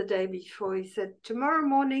said the day before, he said, tomorrow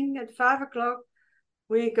morning at 5 o'clock,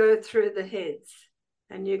 we go through the heads.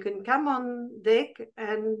 And you can come on deck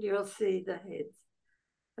and you'll see the heads.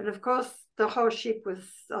 And of course, the whole ship was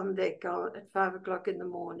on deck at 5 o'clock in the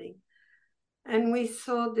morning. And we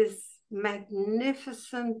saw this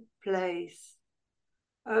magnificent place.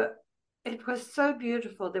 It was so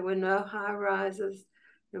beautiful. There were no high rises.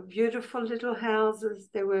 There were beautiful little houses.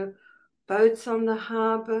 There were boats on the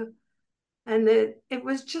harbor. And it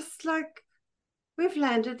was just like we've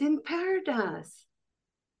landed in paradise.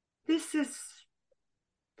 This is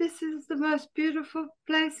the most beautiful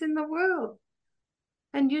place in the world.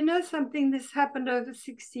 And you know something, this happened over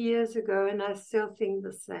 60 years ago, and I still think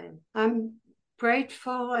the same. I'm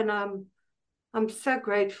grateful, and I'm so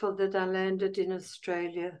grateful that I landed in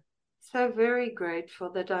Australia. So very grateful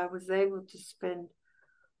that I was able to spend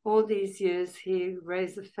all these years here,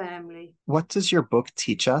 raise a family. What does your book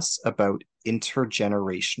teach us about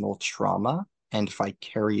intergenerational trauma and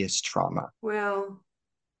vicarious trauma? Well,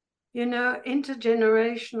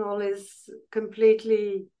 intergenerational is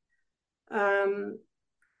completely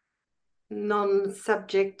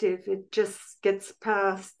non-subjective. It just gets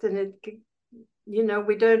passed, and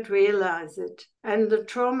we don't realize it. And the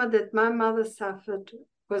trauma that my mother suffered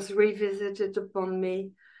was revisited upon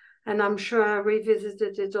me, and I'm sure I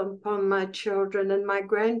revisited it upon my children and my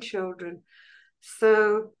grandchildren.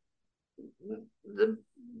 So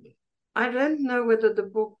I don't know whether the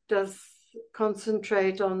book does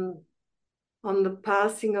concentrate on the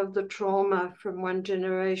passing of the trauma from one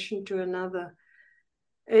generation to another.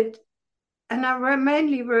 And I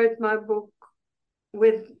mainly wrote my book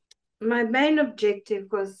with, my main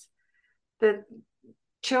objective was that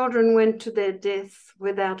children went to their deaths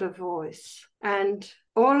without a voice. And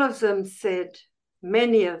all of them said,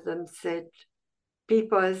 many of them said,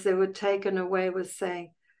 people as they were taken away were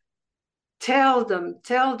saying, tell them,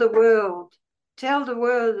 tell the world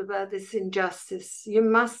about this injustice. You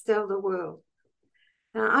must tell the world.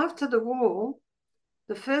 Now, after the war,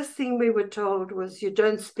 the first thing we were told was, you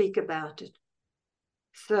don't speak about it.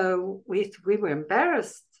 So we were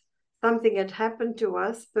embarrassed. Something had happened to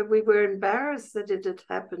us, but we were embarrassed that it had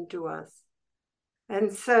happened to us.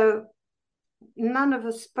 And so none of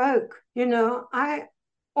us spoke. You know,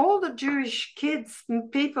 all the Jewish kids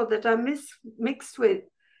and people that I mixed with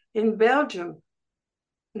in Belgium,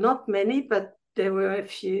 not many, but there were a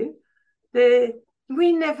few,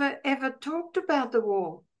 we never ever talked about the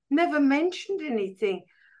war, never mentioned anything.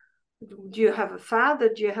 Do you have a father?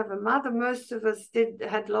 Do you have a mother? Most of us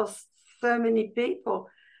had lost so many people,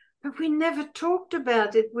 but we never talked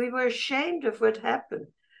about it. We were ashamed of what happened.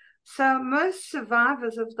 So most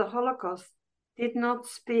survivors of the Holocaust did not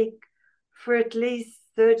speak for at least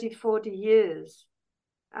 30, 40 years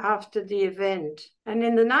after the event. And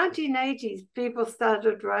in the 1980s, people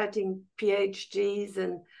started writing PhDs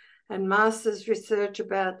and master's research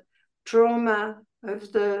about trauma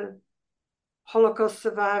of the Holocaust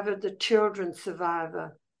survivor, the child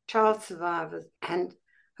survivors. And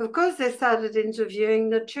of course, they started interviewing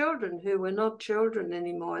the children who were not children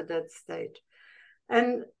anymore at that stage.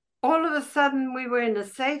 And all of a sudden, we were in a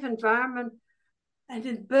safe environment, and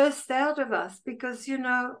it burst out of us because, you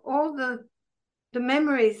know, all the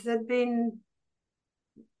memories had been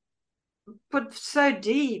put so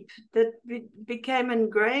deep that we became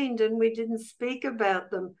ingrained and we didn't speak about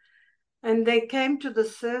them. And they came to the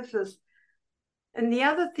surface. And the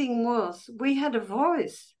other thing was, we had a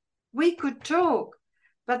voice. We could talk.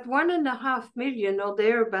 But 1.5 million or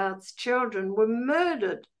thereabouts children were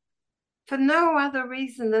murdered for no other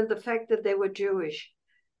reason than the fact that they were Jewish.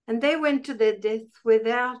 And they went to their death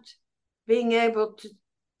without being able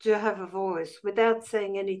to have a voice, without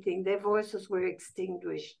saying anything. Their voices were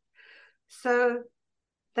extinguished. So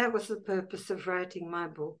that was the purpose of writing my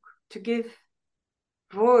book, to give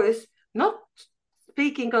voice, not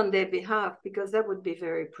speaking on their behalf, because that would be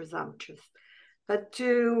very presumptuous, but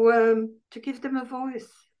to give them a voice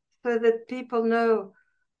so that people know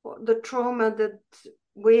the trauma that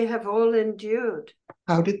we have all endured.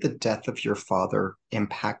 How did the death of your father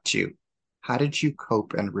impact you? How did you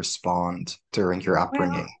cope and respond during your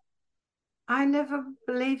upbringing? Well, I never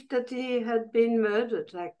believed that he had been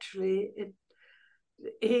murdered, actually.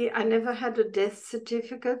 I never had a death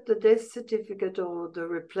certificate. The death certificate or the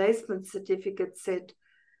replacement certificate said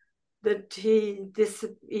that he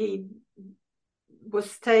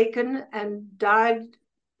was taken and died,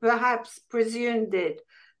 perhaps presumed dead,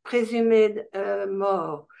 présumé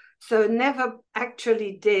mort. So never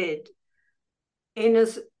actually dead. In an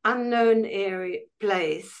unknown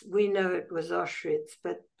place, we know it was Auschwitz,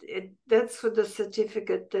 but that's what the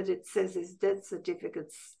certificate that it says, his death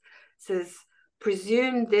certificate says,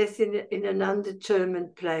 presumed death in an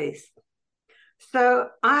undetermined place. So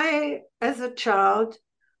I, as a child,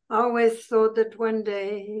 I always thought that one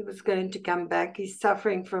day he was going to come back. He's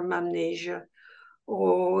suffering from amnesia,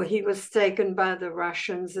 or he was taken by the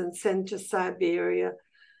Russians and sent to Siberia,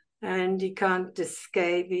 and he can't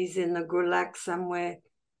escape. He's in the Gulag somewhere.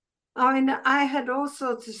 I mean, I had all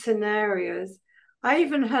sorts of scenarios. I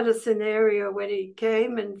even had a scenario when he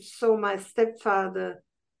came and saw my stepfather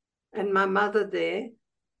and my mother there,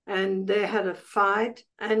 and they had a fight.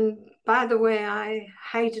 And by the way, I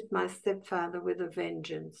hated my stepfather with a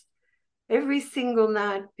vengeance. Every single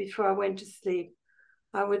night before I went to sleep,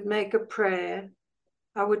 I would make a prayer.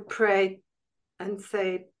 I would pray and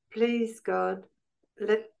say, please, God,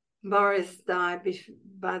 let Morris die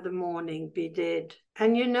by the morning, be dead.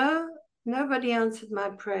 And you know, nobody answered my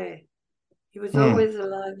prayer. He was always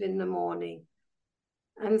alive in the morning.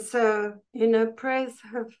 And so, you know, prayers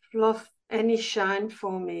have lost any shine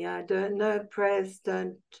for me. I don't know, prayers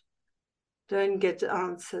don't get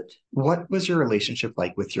answered. What was your relationship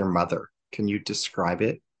like with your mother? Can you describe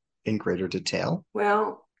it in greater detail?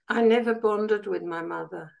 Well, I never bonded with my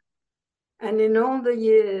mother. And in all the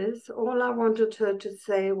years, all I wanted her to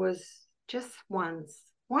say was just once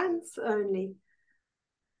only,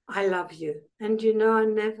 I love you. And you know, I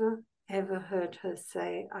never, ever heard her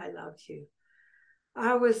say, I love you.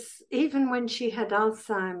 I was, even when she had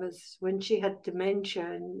Alzheimer's, when she had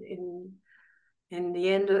dementia at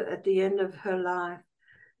the end of her life,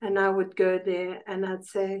 and I would go there and I'd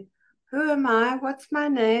say, who am I? What's my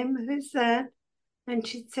name? Who's that? And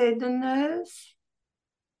she'd say, the nurse.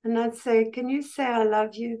 And I'd say, can you say I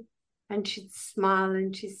love you? And she'd smile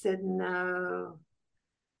and she said, no.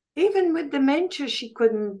 Even with dementia, she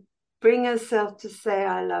couldn't bring herself to say,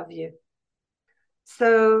 I love you.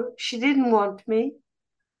 So she didn't want me.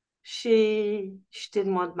 She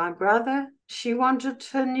didn't want my brother. She wanted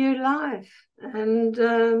her new life. And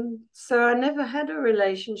so I never had a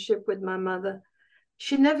relationship with my mother.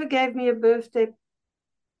 She never gave me a birthday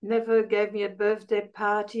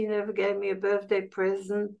party, never gave me a birthday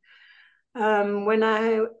present. When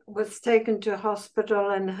I was taken to hospital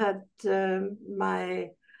and had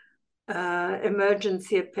my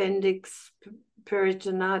emergency appendix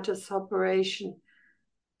peritonitis operation,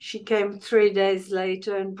 she came 3 days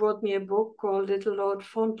later and brought me a book called Little Lord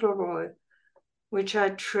Fauntleroy, which I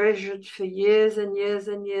treasured for years and years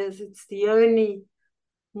and years. It's the only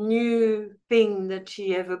new thing that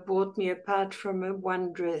she ever bought me apart from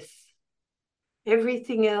one dress.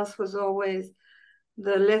 Everything else was always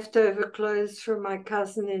the leftover clothes from my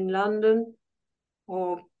cousin in London,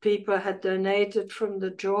 or people had donated from the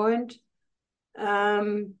joint.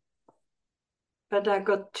 But I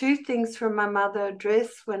got 2 things from my mother, a dress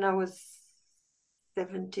when I was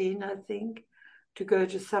 17, I think, to go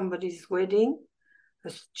to somebody's wedding, a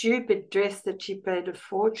stupid dress that she paid a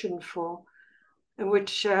fortune for,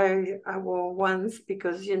 which I wore once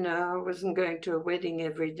because, I wasn't going to a wedding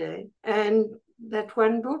every day. And that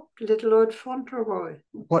one book, Little Lord Fauntleroy.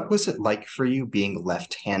 What was it like for you being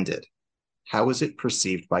left-handed? How was it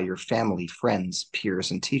perceived by your family, friends,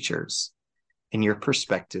 peers, and teachers? In your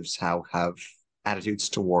perspectives, how have attitudes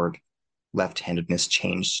toward left-handedness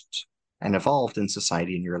changed and evolved in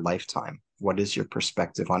society in your lifetime? What is your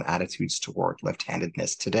perspective on attitudes toward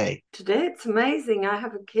left-handedness today? Today, it's amazing. I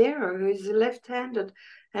have a carer who's left-handed,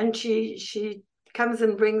 and she comes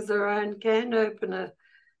and brings her own can opener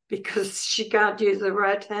because she can't use the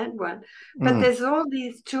right-hand one. But there's all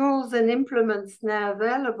these tools and implements now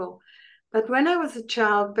available. But when I was a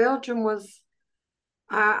child, Belgium was,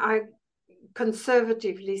 I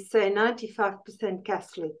conservatively say, 95%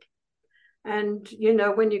 Catholic. And,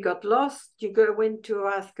 when you got lost, you went to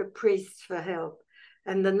ask a priest for help.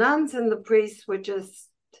 And the nuns and the priests were just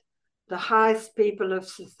the highest people of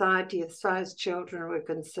society as far as children were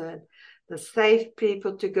concerned. The safe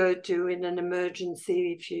people to go to in an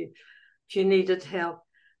emergency if you needed help.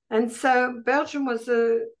 And so Belgium was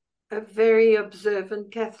a very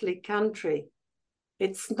observant Catholic country.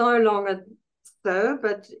 It's no longer so,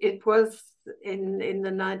 but it was in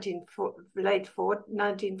the late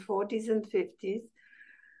 1940s and 50s.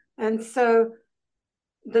 And so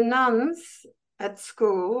the nuns at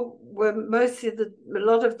school were a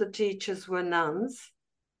lot of the teachers were nuns,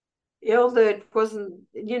 although it wasn't,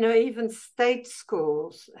 even state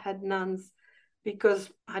schools had nuns, because,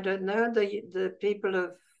 I don't know, the people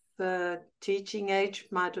of teaching age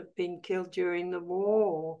might have been killed during the war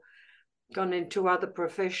or gone into other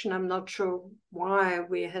profession. I'm not sure why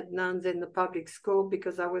we had nuns in the public school,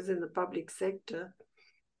 because I was in the public sector.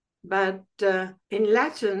 But in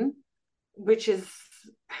Latin, which is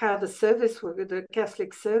how the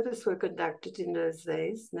Catholic service were conducted in those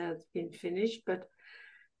days. Now it's been finished, but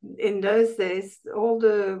in those days, all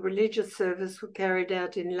the religious service were carried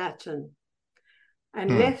out in Latin.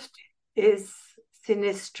 And left is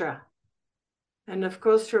sinistra. And of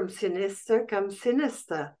course, from sinister comes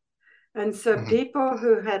sinister. And so people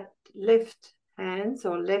who had left hands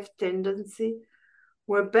or left tendency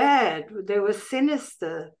were bad. They were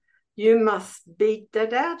sinister. You must beat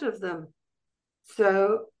that out of them.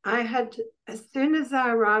 So as soon as I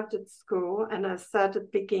arrived at school and I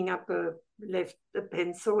started picking up a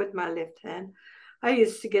pencil with my left hand, I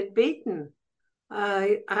used to get beaten.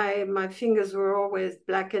 My fingers were always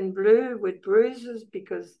black and blue with bruises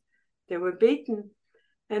because they were beaten.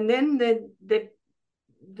 And then they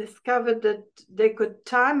discovered that they could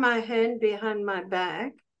tie my hand behind my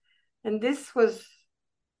back. And this was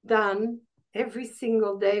done every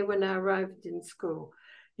single day when I arrived in school.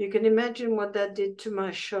 You can imagine what that did to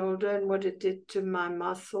my shoulder and what it did to my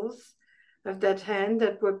muscles of that hand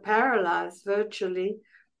that were paralyzed virtually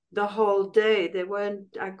the whole day.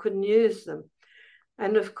 I couldn't use them.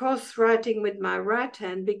 And of course, writing with my right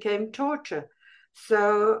hand became torture.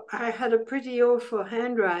 So I had a pretty awful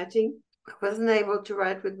handwriting. I wasn't able to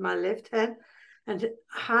write with my left hand and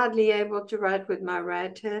hardly able to write with my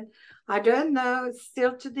right hand. I don't know,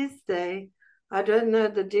 still to this day, I don't know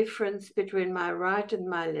the difference between my right and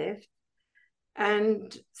my left.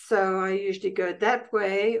 And so I usually go that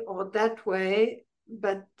way or that way.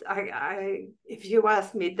 But if you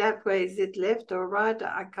ask me that way, is it left or right?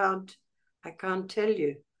 I can't tell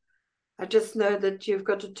you. I just know that you've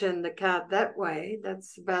got to turn the card that way.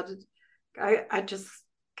 That's about it. I just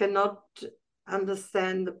cannot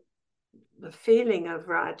understand the feeling of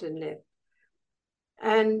right and left.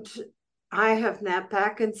 And I have now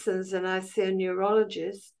Parkinson's and I see a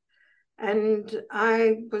neurologist. And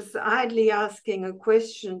I was idly asking a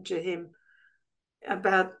question to him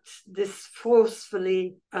about this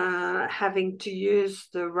forcefully having to use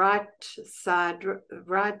the right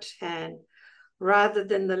hand, rather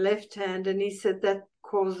than the left hand. And he said that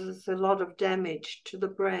causes a lot of damage to the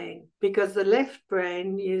brain because the left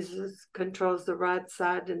brain controls the right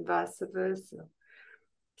side and vice versa.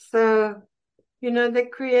 So, they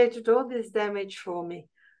created all this damage for me.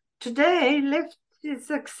 Today, left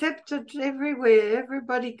is accepted everywhere.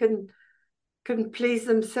 Everybody can please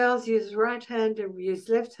themselves, use right hand or use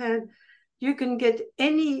left hand. You can get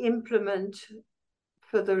any implement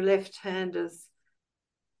for the left-handers.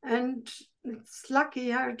 And it's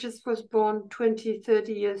lucky I just was born 20,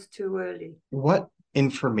 30 years too early. What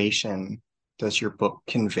information does your book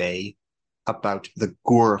convey about the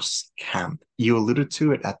Gurs camp? You alluded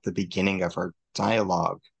to it at the beginning of our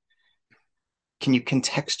dialogue. Can you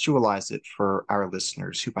contextualize it for our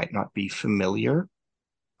listeners who might not be familiar?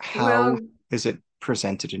 How is it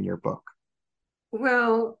presented in your book?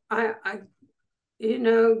 Well,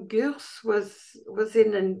 Gurs was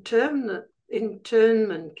in an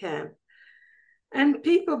internment camp, and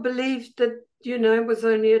people believed that it was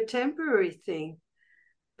only a temporary thing,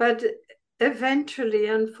 but eventually,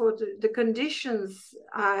 and for the conditions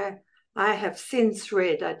I have since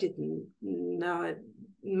read, I didn't know it.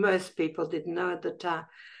 Most people didn't know at the time,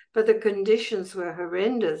 but the conditions were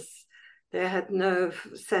horrendous. They had no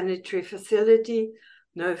sanitary facility,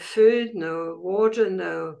 no food, no water,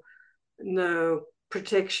 no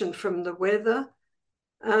protection from the weather.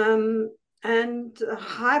 And a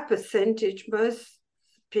high percentage, most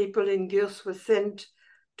people in Gurs were sent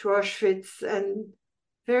to Auschwitz and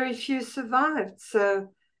very few survived.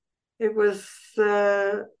 So it was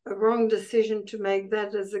a wrong decision to make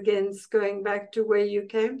that as against going back to where you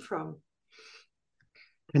came from.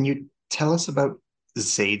 Can you tell us about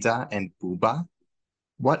Zayda and Buba?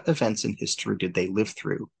 What events in history did they live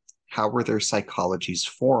through? How were their psychologies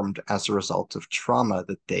formed as a result of trauma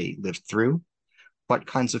that they lived through? What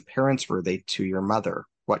kinds of parents were they to your mother?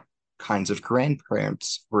 What kinds of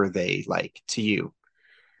grandparents were they like to you?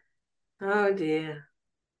 Oh dear.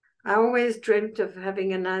 I always dreamt of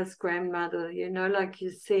having a nice grandmother, like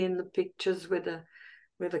you see in the pictures with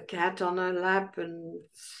a cat on her lap and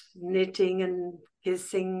knitting and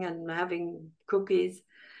kissing and having cookies.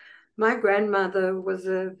 My grandmother was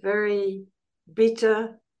a very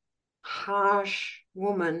bitter, harsh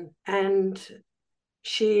woman, and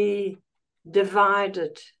she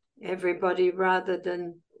divided everybody rather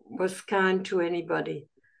than was kind to anybody.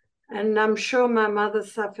 And I'm sure my mother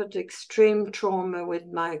suffered extreme trauma with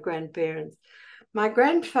my grandparents. My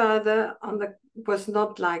grandfather was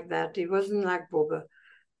not like that. He wasn't like Buba.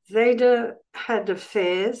 Zayda had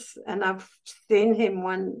affairs, and I've seen him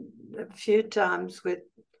a few times with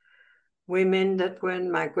women that weren't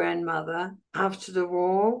my grandmother after the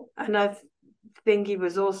war. And I think he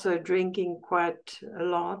was also drinking quite a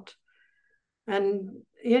lot. And,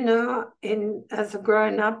 as a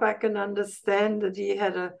grown up, I can understand that he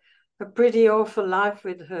had a pretty awful life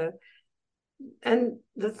with her. And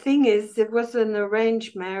the thing is, it was an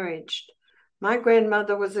arranged marriage. My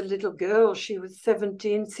grandmother was a little girl. She was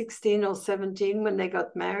 16 or 17 when they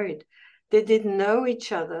got married. They didn't know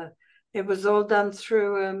each other. It was all done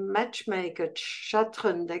through a matchmaker,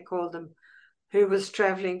 Chatren, they called them, who was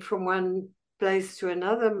traveling from one place to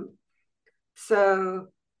another. So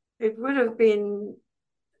it would have been,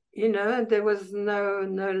 there was no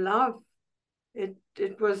love.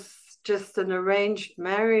 It was just an arranged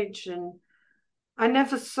marriage, and I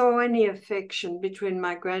never saw any affection between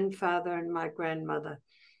my grandfather and my grandmother.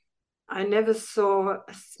 I never saw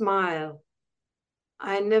a smile.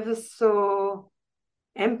 I never saw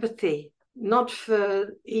empathy, not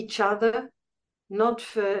for each other, not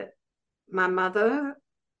for my mother,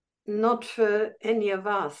 not for any of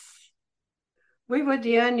us. We were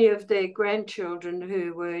the only of their grandchildren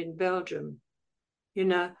who were in Belgium.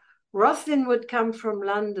 Roslyn would come from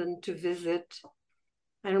London to visit,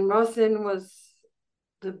 and Roslyn was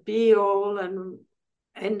the be-all and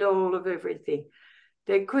end-all of everything.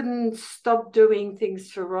 They couldn't stop doing things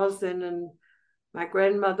for Roslyn, and my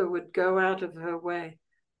grandmother would go out of her way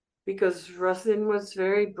because Roslyn was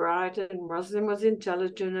very bright, and Roslyn was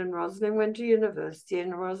intelligent, and Roslyn went to university,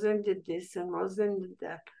 and Roslyn did this, and Roslyn did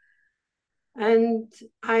that. And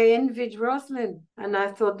I envied Roslyn, and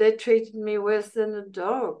I thought they treated me worse than a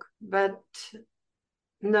dog. But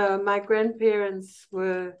no, my grandparents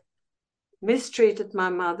mistreated my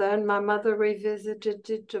mother, and my mother revisited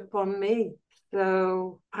it upon me.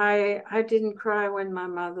 So I didn't cry when my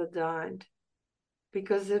mother died.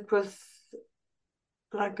 because it was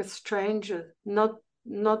like a stranger, not,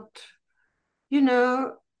 you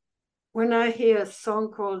know, when I hear a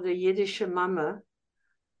song called the Yiddish Mama,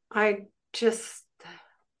 I just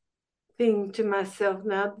think to myself,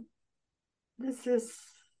 now, this is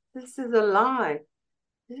a lie.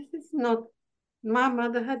 This is not, my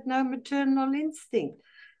mother had no maternal instinct.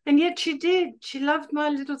 And yet she did. She loved my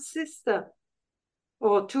little sister.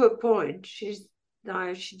 Or to a point. She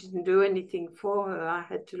didn't do anything for her. I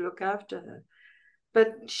had to look after her.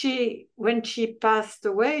 But when she passed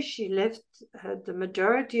away, she left the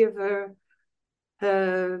majority of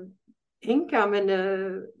her income and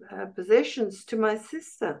her possessions to my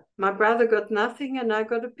sister. My brother got nothing and I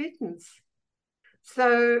got a pittance.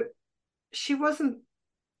 So she wasn't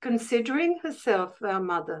considering herself our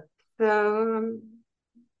mother. So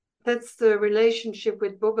that's the relationship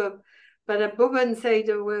with Bubba. But Bubba and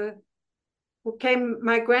Seda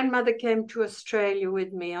my grandmother came to Australia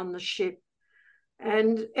with me on the ship.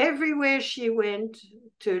 And everywhere she went,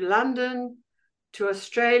 to London, to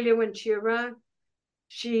Australia when she arrived,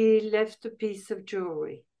 she left a piece of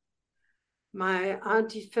jewelry. My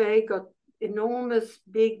Auntie Faye got enormous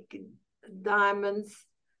big diamonds.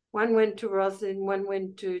 One went to Rosalind, one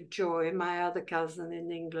went to Joy, my other cousin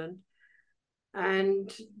in England.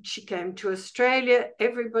 And she came to Australia.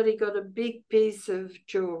 Everybody got a big piece of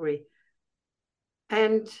jewelry.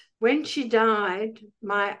 And when she died,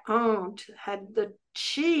 my aunt had the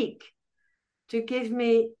cheek to give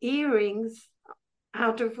me earrings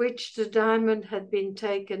out of which the diamond had been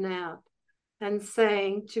taken out, and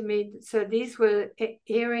saying to me, so these were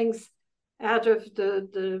earrings out of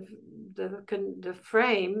the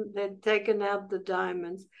frame. They'd taken out the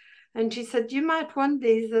diamonds. And she said, you might want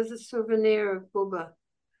these as a souvenir of Bubba.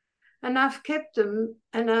 And I've kept them.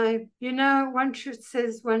 And one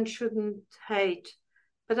says one shouldn't hate,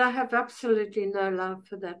 but I have absolutely no love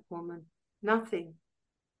for that woman. Nothing.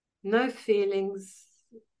 No feelings,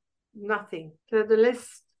 nothing. So the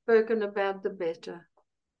less spoken about, the better.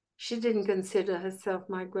 She didn't consider herself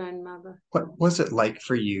my grandmother. What was it like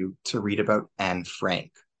for you to read about Anne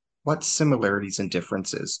Frank? What similarities and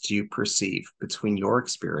differences do you perceive between your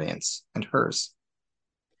experience and hers?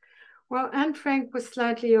 Well, Anne Frank was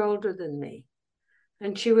slightly older than me,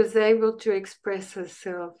 and she was able to express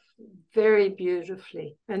herself very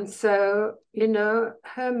beautifully. And so,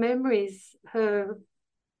 her memories, her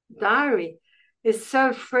diary is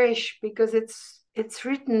so fresh because it's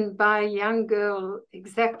written by a young girl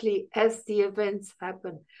exactly as the events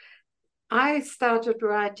happen. I started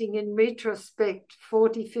writing in retrospect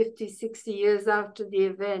 40, 50, 60 years after the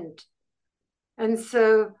event. And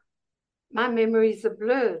so my memories are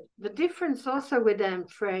blurred. The difference also with Anne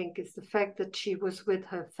Frank is the fact that she was with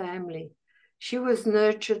her family. She was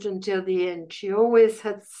nurtured until the end. She always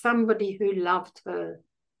had somebody who loved her.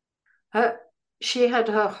 She had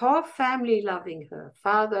her whole family loving her,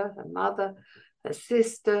 father, her mother, her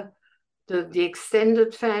sister, the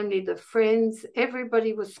extended family, the friends,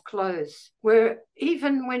 everybody was close. Where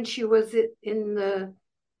even when she was in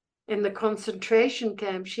the concentration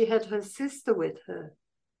camp, she had her sister with her.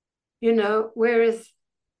 Whereas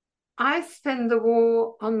I spent the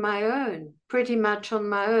war on my own, pretty much on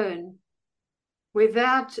my own,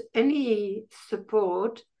 without any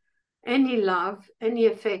support, any love, any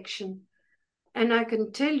affection. And I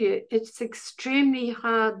can tell you, it's extremely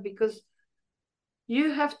hard because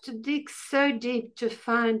you have to dig so deep to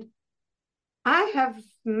find. I have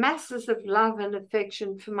masses of love and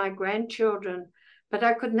affection for my grandchildren, but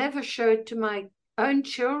I could never show it to my own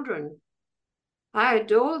children. I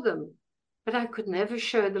adore them, but I could never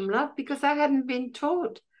show them love because I hadn't been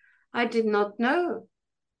taught. I did not know.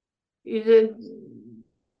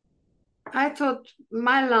 I thought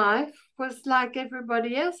my life was like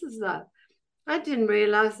everybody else's life. I didn't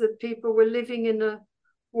realize that people were living in a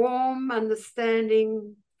warm,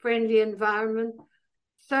 understanding, friendly environment.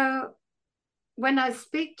 So when I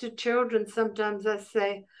speak to children, sometimes I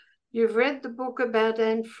say, you've read the book about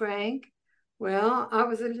Anne Frank. Well, I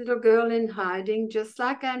was a little girl in hiding, just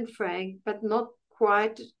like Anne Frank, but not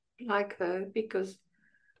quite like her because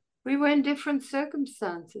we were in different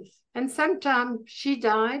circumstances. And sometimes she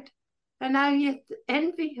died, and I yet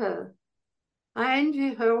envy her. I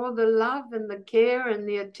envy her all the love and the care and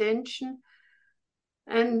the attention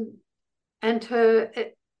and her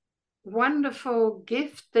wonderful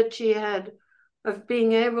gift that she had of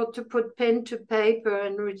being able to put pen to paper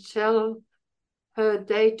and retell her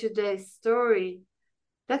day-to-day story.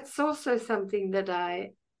 That's also something that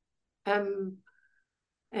I am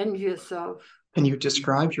envious of. Can you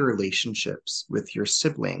describe your relationships with your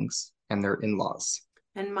siblings and their in-laws?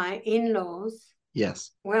 And my in-laws,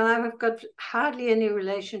 Yes. Well, I've got hardly any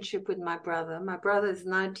relationship with my brother. My brother is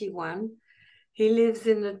 91. He lives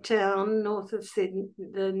in a town north of Sydney,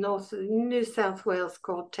 the north of New South Wales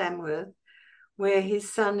called Tamworth, where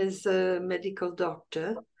his son is a medical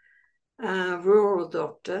doctor, a rural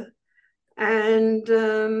doctor. And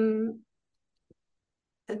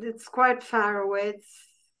it's quite far away. It's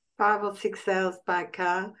 5 or 6 hours by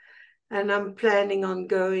car. And I'm planning on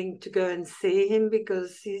going to go and see him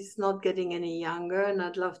because he's not getting any younger and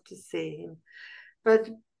I'd love to see him. But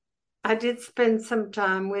I did spend some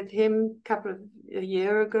time with him a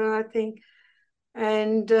year ago, I think.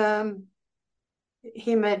 And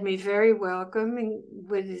he made me very welcome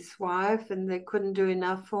with his wife, and they couldn't do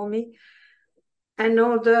enough for me. And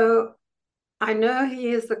although I know he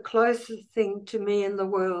is the closest thing to me in the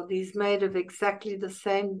world, he's made of exactly the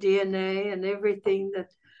same DNA and everything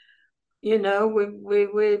that, you know,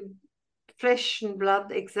 we're flesh and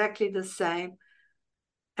blood exactly the same.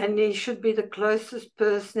 And he should be the closest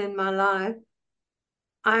person in my life.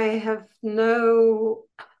 I have no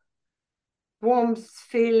warm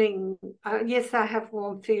feeling. Yes, I have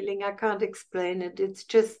warm feeling. I can't explain it. It's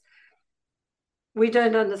just we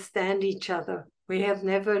don't understand each other. We have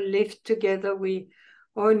never lived together. We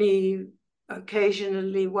only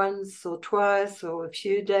occasionally once or twice or a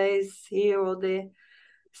few days here or there.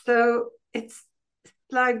 So it's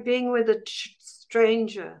like being with a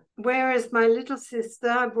stranger. Whereas my little sister,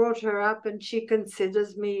 I brought her up and she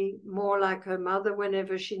considers me more like her mother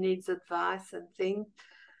whenever she needs advice and things.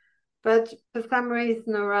 But for some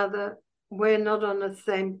reason or other, we're not on the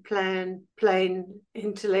same plane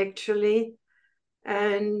intellectually.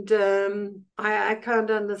 And I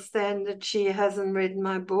can't understand that she hasn't read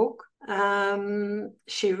my book.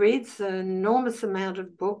 She reads an enormous amount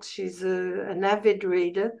of books. She's an avid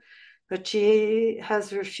reader, but she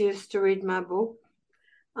has refused to read my book.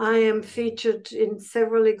 I am featured in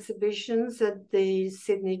several exhibitions at the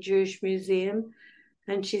Sydney Jewish Museum,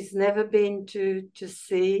 and she's never been to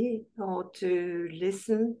see or to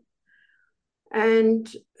listen. And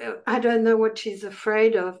I don't know what she's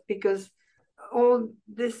afraid of, because all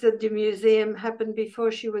this at the museum happened before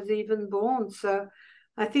she was even born. So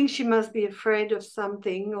I think she must be afraid of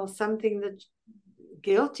something, or something that's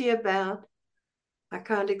guilty about. I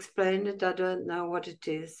can't explain it. I don't know what it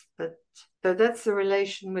is. But so that's the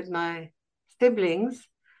relation with my siblings.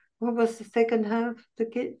 What was the second half?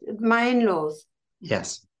 My in-laws.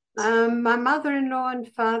 Yes. My mother-in-law and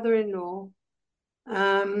father-in-law.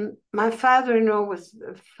 My father-in-law was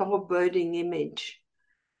a foreboding image.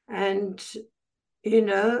 And, you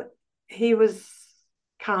know, he was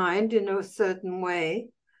kind in a certain way,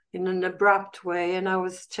 in an abrupt way, and I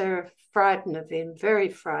was frightened of him, very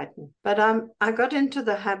frightened. But I got into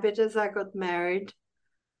the habit as I got married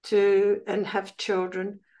and have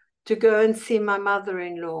children to go and see my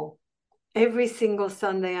mother-in-law every single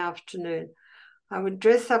Sunday afternoon. I would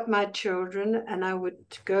dress up my children and I would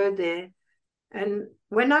go there. And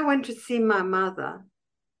when I went to see my mother,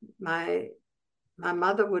 my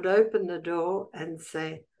mother would open the door and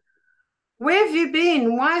say, "Where have you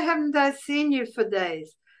been? Why haven't I seen you for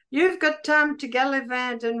days? You've got time to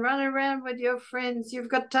gallivant and run around with your friends. You've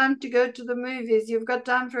got time to go to the movies. You've got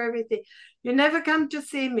time for everything. You never come to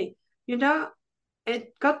see me." You know,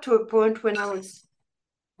 it got to a point when I was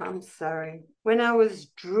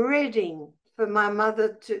dreading for my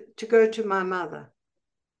mother to go to my mother.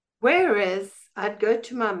 Whereas I'd go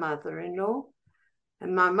to my mother-in-law,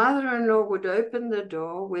 and my mother-in-law would open the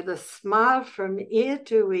door with a smile from ear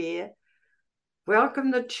to ear,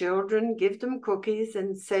 welcome the children, give them cookies,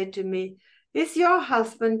 and say to me, "Is your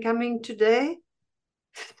husband coming today?"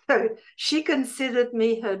 So she considered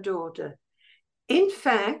me her daughter. In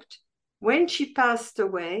fact, when she passed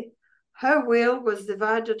away, her will was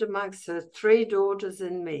divided amongst her 3 daughters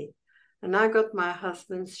and me, and I got my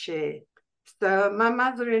husband's share. So my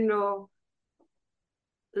mother-in-law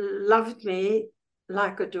loved me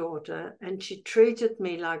like a daughter, and she treated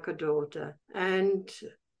me like a daughter, and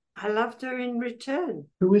I loved her in return.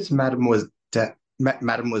 Who is Mademoiselle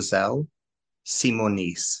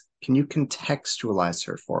Simonis? Can you contextualize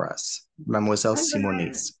her for us? Mademoiselle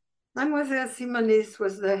Simonis. Mademoiselle Simonis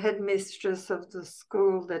was the headmistress of the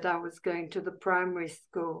school that I was going to, the primary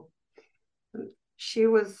school. She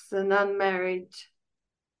was an unmarried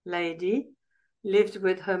lady, lived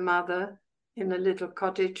with her mother in a little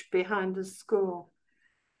cottage behind the school.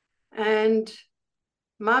 And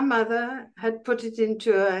my mother had put it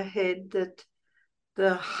into her head that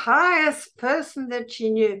the highest person that she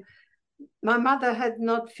knew, my mother had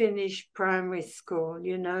not finished primary school,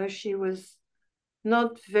 you know, she wasn't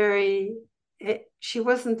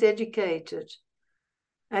educated.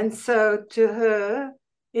 And so to her,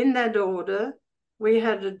 in that order, we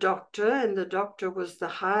had a doctor, and the doctor was the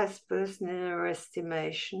highest person in her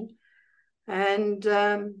estimation. And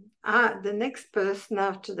the next person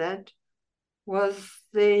after that was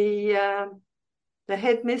the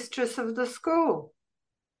headmistress of the school.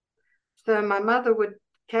 So my mother would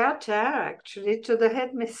kowtow actually to the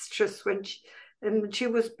headmistress and she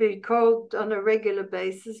was being called on a regular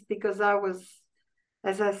basis because I was,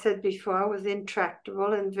 as I said before, I was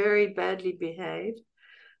intractable and very badly behaved.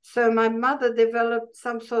 So my mother developed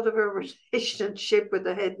some sort of a relationship with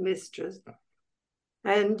the headmistress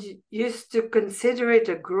and used to consider it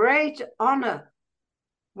a great honor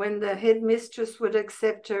when the headmistress would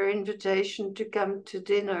accept her invitation to come to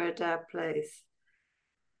dinner at our place.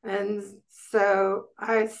 And so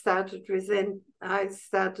I started resenting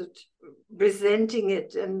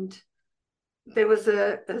it. And there was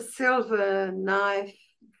a silver knife,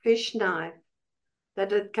 fish knife, that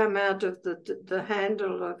had come out of the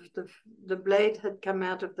handle of the blade had come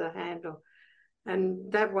out of the handle.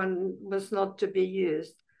 And that one was not to be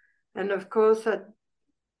used. And of course,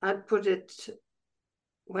 I'd put it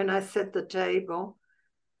when I set the table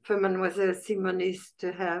for Mademoiselle Simonis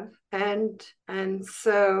to have. And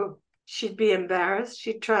so she'd be embarrassed.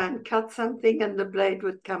 She'd try and cut something and the blade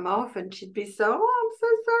would come off and she'd be so, oh, I'm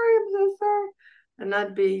so sorry. And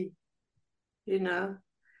I'd be,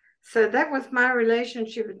 So that was my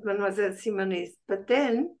relationship with Mademoiselle Simonis. But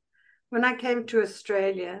then when I came to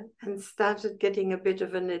Australia and started getting a bit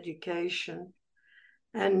of an education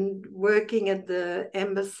and working at the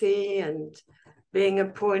embassy and being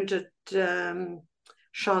appointed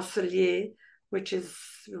chancelier, which is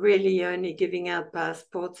really only giving out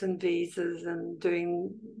passports and visas and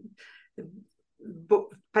doing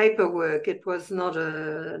paperwork. It was not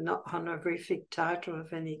honorific title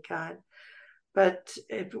of any kind, but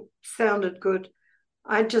it sounded good.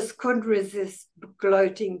 I just couldn't resist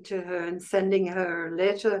gloating to her and sending her a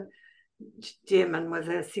letter. Dear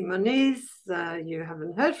Mademoiselle Simonis, you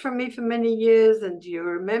haven't heard from me for many years, and do you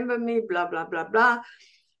remember me, blah, blah, blah, blah.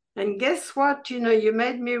 And guess what? You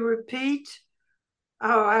made me repeat.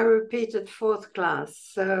 Oh, I repeated 4th class.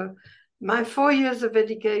 So my 4 years of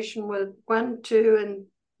education were 1, 2,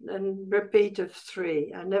 and repeat of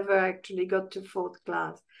 3. I never actually got to 4th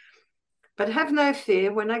class. But have no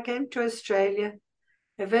fear, when I came to Australia,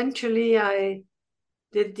 eventually I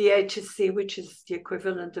did the HSC, which is the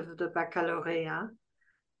equivalent of the baccalaureate.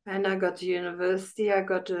 And I got to university. I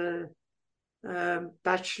got a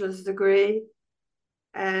bachelor's degree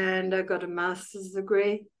and I got a master's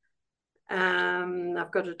degree.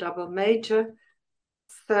 I've got a double major.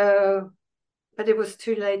 So, but it was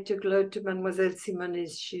too late to gloat to Mademoiselle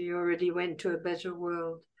Simonis. She already went to a better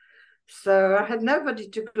world. So I had nobody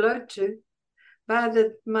to gloat to. But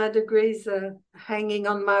my degrees are hanging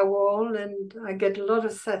on my wall, and I get a lot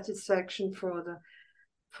of satisfaction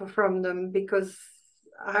from them, because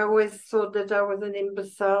I always thought that I was an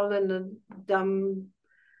imbecile and a dumb,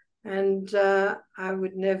 and I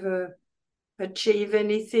would never achieve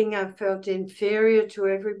anything. I felt inferior to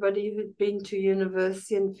everybody who'd been to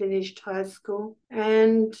university and finished high school.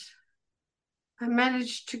 And I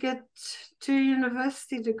managed to get 2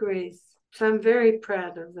 university degrees. So I'm very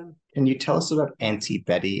proud of them. Can you tell us about Auntie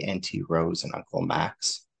Betty, Auntie Rose, and Uncle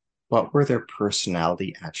Max? What were their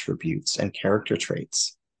personality attributes and character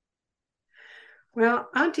traits? Well,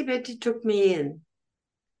 Auntie Betty took me in.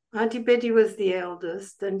 Auntie Betty was the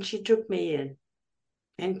eldest, and she took me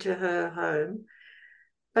into her home.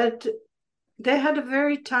 But they had a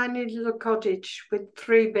very tiny little cottage with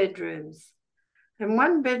 3 bedrooms. And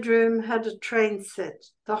one bedroom had a train set.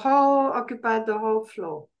 Occupied the whole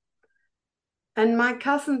floor. And my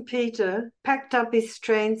cousin Peter packed up his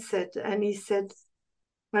train set, and he said,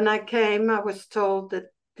 when I came, I was told that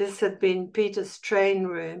this had been Peter's train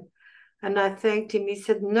room. And I thanked him. He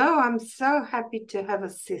said, no, I'm so happy to have a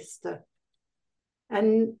sister.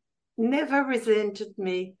 And never resented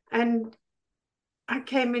me. And I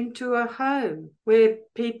came into a home where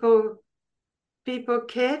people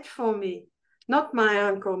cared for me. Not my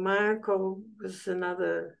uncle. My uncle was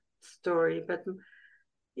another story, but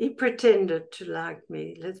he pretended to like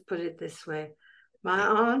me. Let's put it this way. My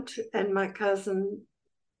aunt and my cousin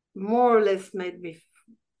more or less made me,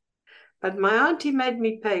 but my auntie made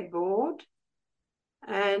me pay board,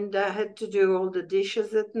 and I had to do all the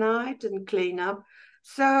dishes at night and clean up.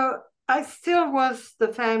 So I still was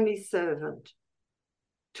the family servant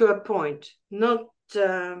to a point, not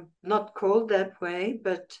called that way,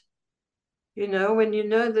 but when you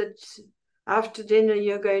know that after dinner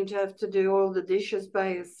you're going to have to do all the dishes by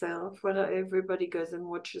yourself, when everybody goes and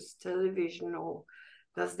watches television or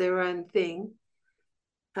does their own thing.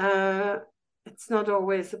 It's not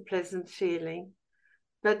always a pleasant feeling.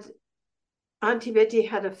 But Auntie Betty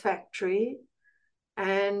had a factory,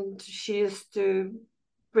 and she used to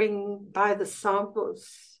buy the samples,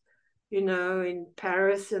 in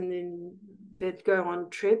Paris, and they'd go on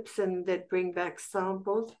trips and they'd bring back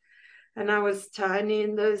samples. And I was tiny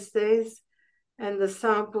in those days, and the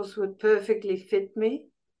samples would perfectly fit me.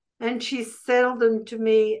 And she sold them to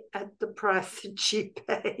me at the price that she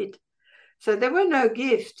paid. So they were no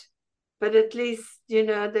gift, but at least,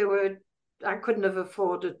 I couldn't have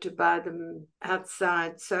afforded to buy them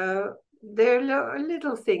outside. So there are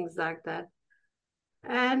little things like that.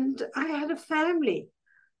 And I had a family.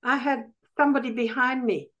 I had somebody behind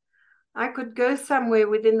me. I could go somewhere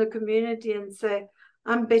within the community and say,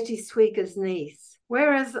 I'm Betty Sweeker's niece.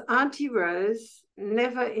 Whereas Auntie Rose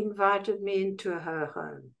never invited me into her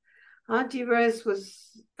home. Auntie Rose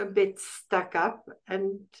was a bit stuck up,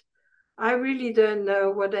 and I really don't know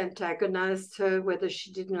what antagonized her, whether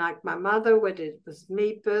she didn't like my mother, whether it was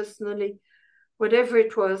me personally. Whatever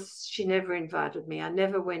it was, she never invited me. I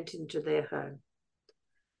never went into their home.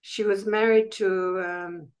 She was married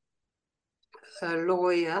to a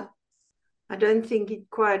lawyer. I don't think he'd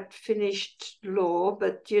quite finished law,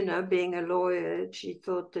 but, being a lawyer, she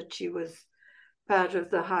thought that she was part of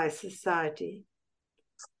the high society.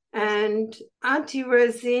 And Auntie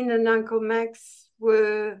Rosine and Uncle Max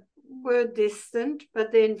were distant,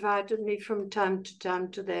 but they invited me from time to time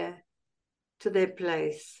to their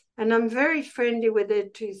place. And I'm very friendly with their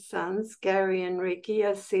two sons, Gary and Ricky.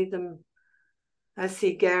 I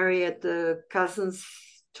see Gary at the cousins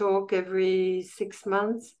talk every 6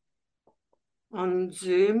 months on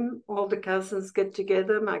Zoom. All the cousins get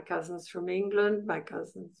together, my cousins from England, my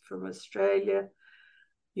cousins from Australia.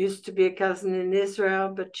 Used to be a cousin in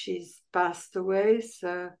Israel, but she's passed away.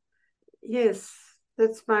 So, yes,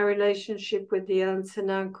 that's my relationship with the aunts and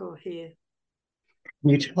uncle here. Can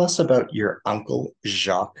you tell us about your uncle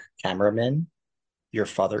Jacques Cameraman, your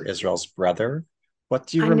father Israel's brother? What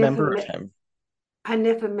do you remember of him? I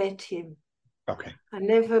never met him. Okay. I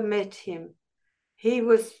never met him. He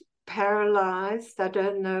was paralyzed. I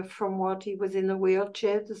don't know from what. He was in a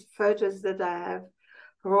wheelchair. The photos that I have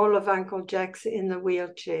are all of Uncle Jack's in the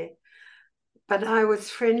wheelchair. But I was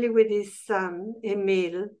friendly with his son,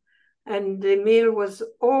 Emile, and Emile was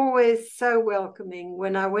always so welcoming.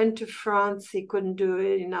 When I went to France, he couldn't do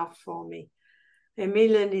enough for me.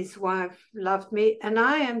 Emile and his wife loved me, and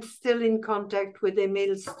I am still in contact with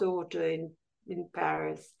Emile's daughter in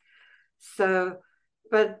Paris. So,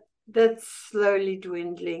 but that's slowly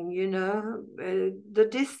dwindling, the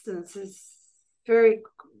distance is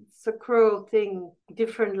it's a cruel thing.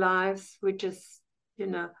 Different lives, we just,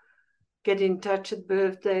 get in touch at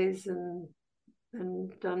birthdays and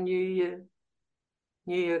on New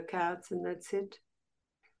Year cards, and that's it.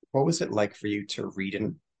 What was it like for you to read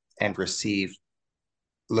and receive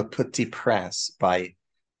Le Petit Prince by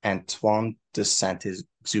Antoine de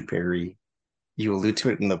Saint-Exupéry? You allude to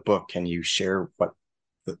it in the book. Can you share what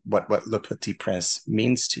Le Petit Prince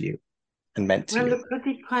means to you and meant to you? Le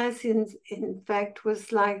Petit Prince, in fact,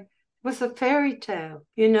 was a fairy tale,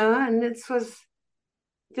 and this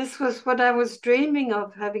was what I was dreaming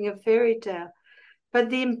of, having a fairy tale. But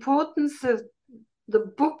the importance of the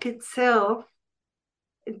book itself,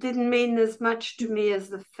 it didn't mean as much to me as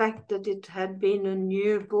the fact that it had been a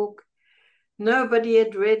new book. Nobody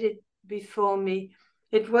had read it before me.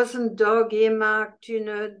 It wasn't dog earmarked,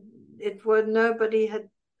 nobody had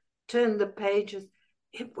turned the pages.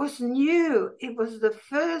 It was new. It was the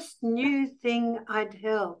first new thing I'd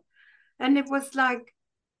held. And it was like,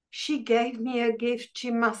 she gave me a gift.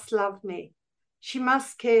 She must love me. She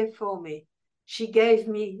must care for me.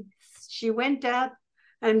 She went out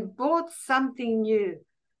and bought something new.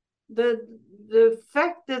 The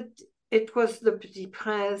fact that it was the Petit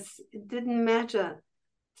Prince, it didn't matter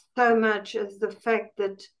so much as the fact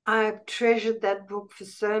that I've treasured that book for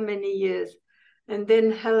so many years. And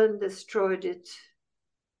then Helen destroyed it.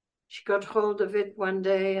 She got hold of it one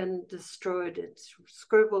day and destroyed it,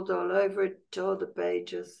 scribbled all over it, tore the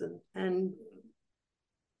pages, and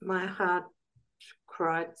my heart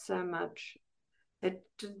cried so much. It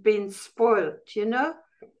had been spoiled,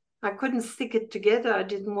 I couldn't stick it together. I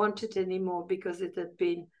didn't want it anymore because it had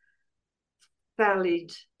been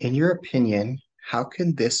sullied. In your opinion, how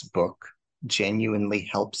can this book genuinely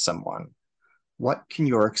help someone? What can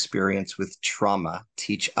your experience with trauma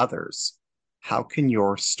teach others? How can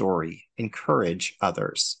your story encourage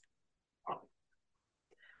others?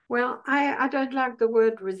 Well, I don't like the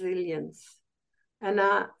word resilience. And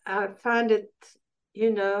I find it,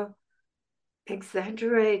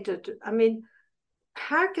 exaggerated. I mean,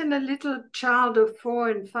 how can a little child of 4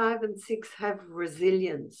 and 5 and 6 have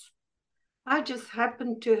resilience? I just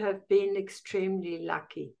happened to have been extremely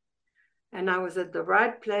lucky. And I was at the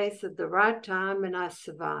right place at the right time, and I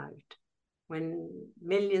survived when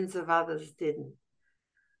millions of others didn't.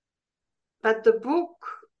 But the book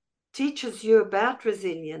teaches you about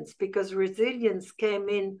resilience, because resilience came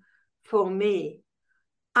in for me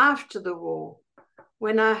after the war,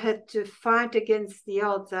 when I had to fight against the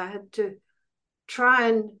odds. I had to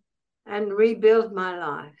try and rebuild my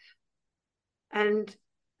life. And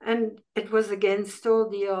it was against all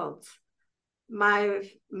the odds. My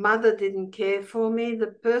mother didn't care for me. The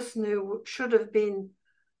person who should have been,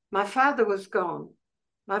 my father was gone.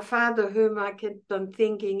 My father, whom I kept on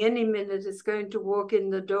thinking any minute is going to walk in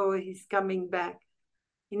the door, he's coming back.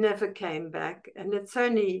 He never came back. And it's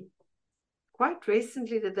only quite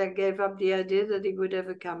recently that I gave up the idea that he would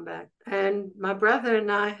ever come back. And my brother and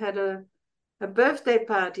I had a birthday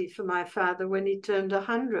party for my father when he turned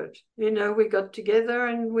 100. You know, we got together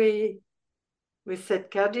and we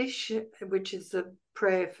said Kaddish, which is a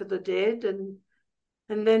prayer for the dead, and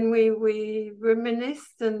then we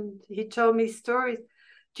reminisced, and he told me stories.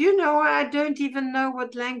 Do you know, I don't even know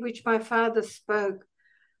what language my father spoke.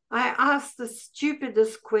 I asked the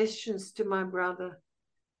stupidest questions to my brother,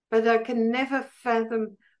 but I can never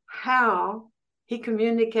fathom how he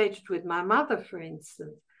communicated with my mother, for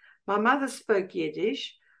instance. My mother spoke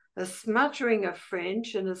Yiddish, a smattering of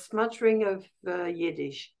French, and a smattering of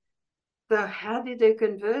Yiddish. So how did they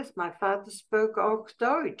converse? My father spoke auch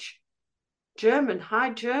Deutsch, German,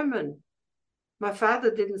 High German. My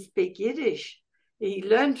father didn't speak Yiddish. He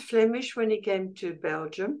learned Flemish when he came to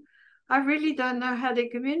Belgium. I really don't know how they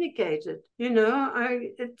communicated. You know,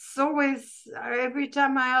 it's always, every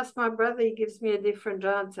time I ask my brother, he gives me a different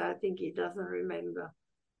answer. I think he doesn't remember.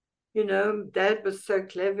 You know, Dad was so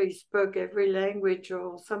clever, he spoke every language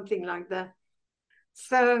or something like that.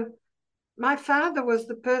 So my father was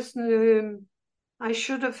the person whom I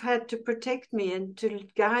should have had to protect me and to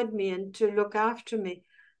guide me and to look after me.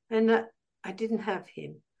 And I didn't have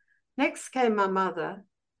him. Next came my mother.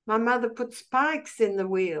 My mother put spikes in the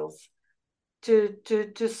wheels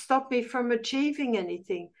to stop me from achieving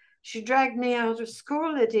anything. She dragged me out of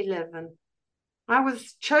school at 11. I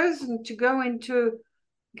was chosen to go into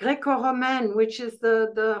Greco-Roman, which is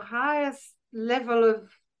the highest level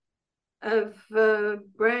of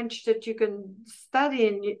branch that you can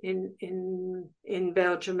study in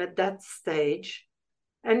Belgium at that stage.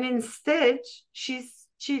 And instead, she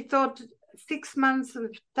thought 6 months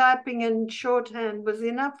of typing and shorthand was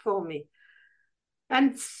enough for me.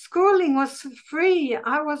 And schooling was for free.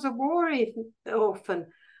 I was a war orphan.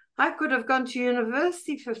 I could have gone to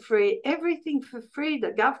university for free, everything for free.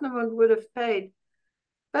 The government would have paid.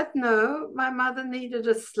 But no, my mother needed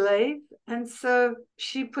a slave. And so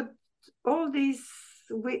she put all these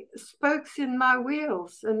spokes in my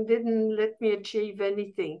wheels and didn't let me achieve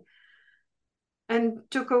anything. And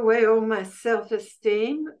took away all my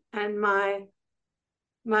self-esteem and my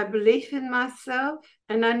belief in myself.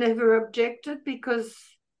 And I never objected, because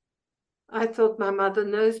I thought my mother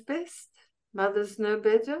knows best. Mothers know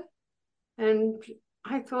better. And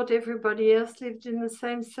I thought everybody else lived in the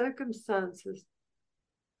same circumstances.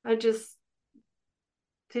 I just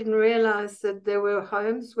didn't realize that there were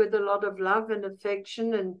homes with a lot of love and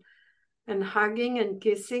affection and hugging and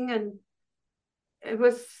kissing. And it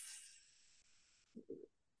was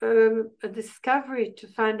a discovery to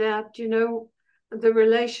find out, you know, the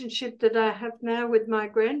relationship that I have now with my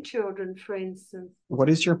grandchildren, for instance. What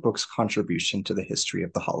is your book's contribution to the history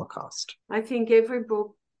of the Holocaust? I think every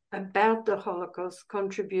book about the Holocaust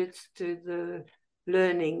contributes to the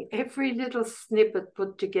learning. Every little snippet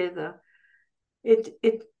put together, it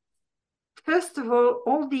first of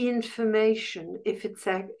all the information, if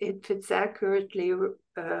it's accurately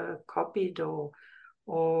copied or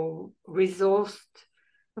resourced,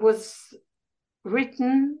 was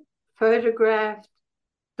written, photographed,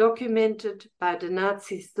 documented by the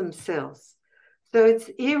Nazis themselves. So it's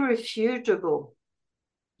irrefutable.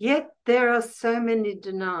 Yet there are so many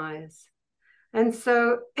deniers. And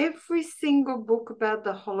so every single book about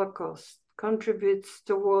the Holocaust contributes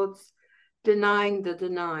towards denying the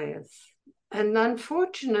deniers. And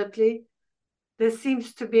unfortunately, there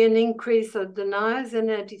seems to be an increase of deniers and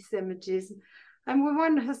anti-Semitism. And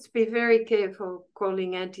one has to be very careful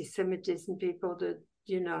calling anti-Semitism people that,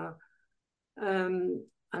 you know,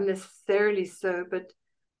 unnecessarily so. But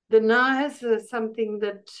deniers are something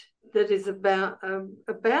that is about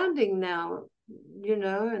abounding now, you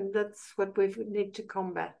know, and that's what we need to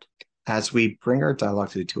combat. As we bring our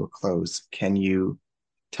dialogue to a close, can you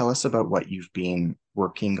tell us about what you've been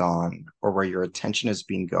working on, or where your attention has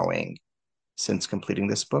been going since completing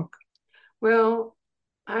this book? Well,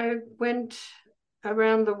 I went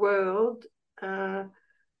around the world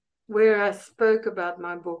where I spoke about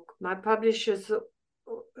my book. My publishers,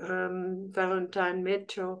 Valentine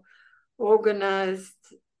Mitchell, organized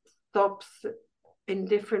stops in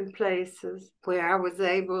different places where I was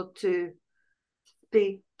able to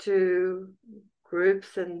speak to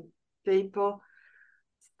groups and people,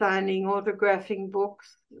 signing, autographing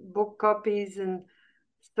books, book copies. And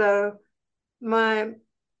so my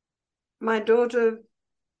daughter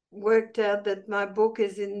worked out that my book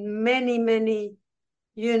is in many, many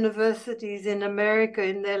universities in America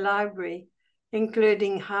in their library,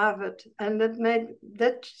 including Harvard. And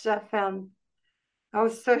that I found, I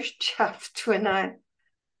was so chuffed when I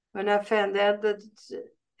found out that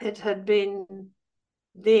it had been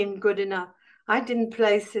deemed good enough. I didn't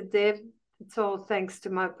place it there. It's all thanks to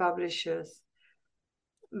my publishers.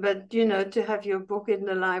 But, to have your book in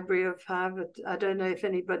the library of Harvard, I don't know if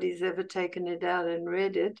anybody's ever taken it out and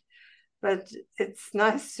read it, but it's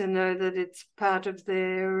nice to know that it's part of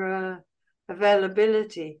their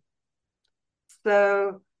availability.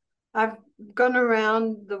 So I've gone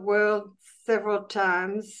around the world several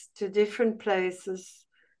times to different places,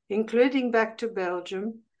 including back to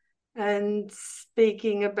Belgium, and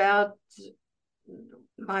speaking about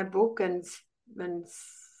my book and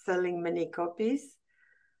selling many copies.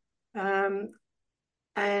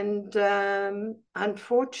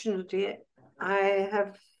 Unfortunately, I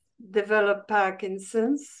have developed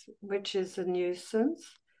Parkinson's, which is a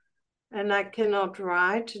nuisance, and I cannot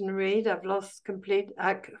write and read. I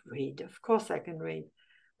can read, of course I can read,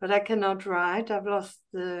 but I cannot write. I've lost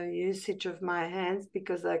the usage of my hands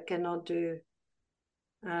because I cannot do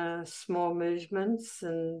small movements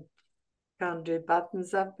and can't do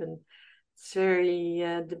buttons up, and it's very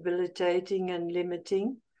debilitating and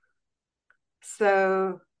limiting.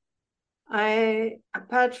 So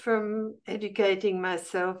apart from educating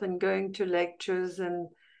myself and going to lectures and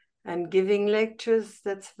giving lectures,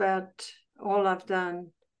 that's about all I've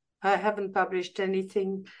done. I haven't published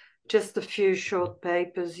anything, just a few short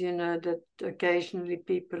papers, that occasionally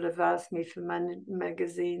people have asked me for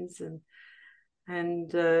magazines and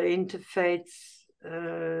interfaith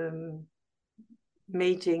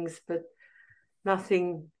meetings, but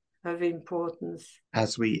nothing of importance.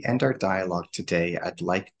 As we end our dialogue today, I'd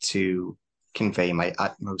like to convey my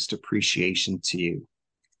utmost appreciation to you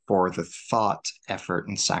for the thought, effort,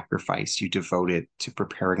 and sacrifice you devoted to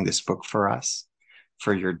preparing this book for us,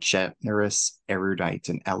 for your generous, erudite,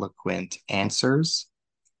 and eloquent answers,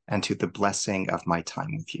 and to the blessing of my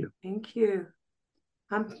time with you. Thank you.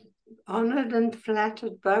 I'm honored and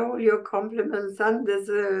flattered by all your compliments,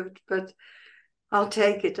 undeserved, but I'll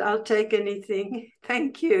take it. I'll take anything.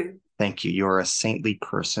 Thank you. Thank you. You are a saintly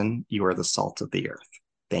person. You are the salt of the earth.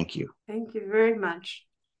 Thank you. Thank you very much.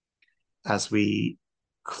 As we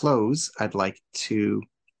close, I'd like to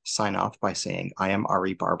sign off by saying I am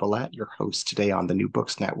Ari Barbalat, your host today on the New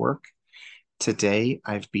Books Network. Today,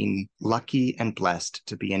 I've been lucky and blessed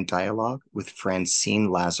to be in dialogue with Francine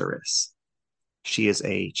Lazarus. She is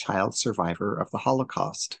a child survivor of the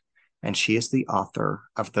Holocaust, and she is the author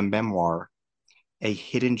of the memoir, A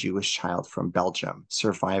Hidden Jewish Child from Belgium,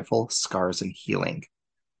 Survival, Scars, and Healing,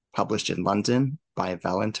 published in London by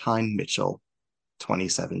Valentine Mitchell,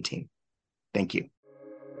 2017. Thank you.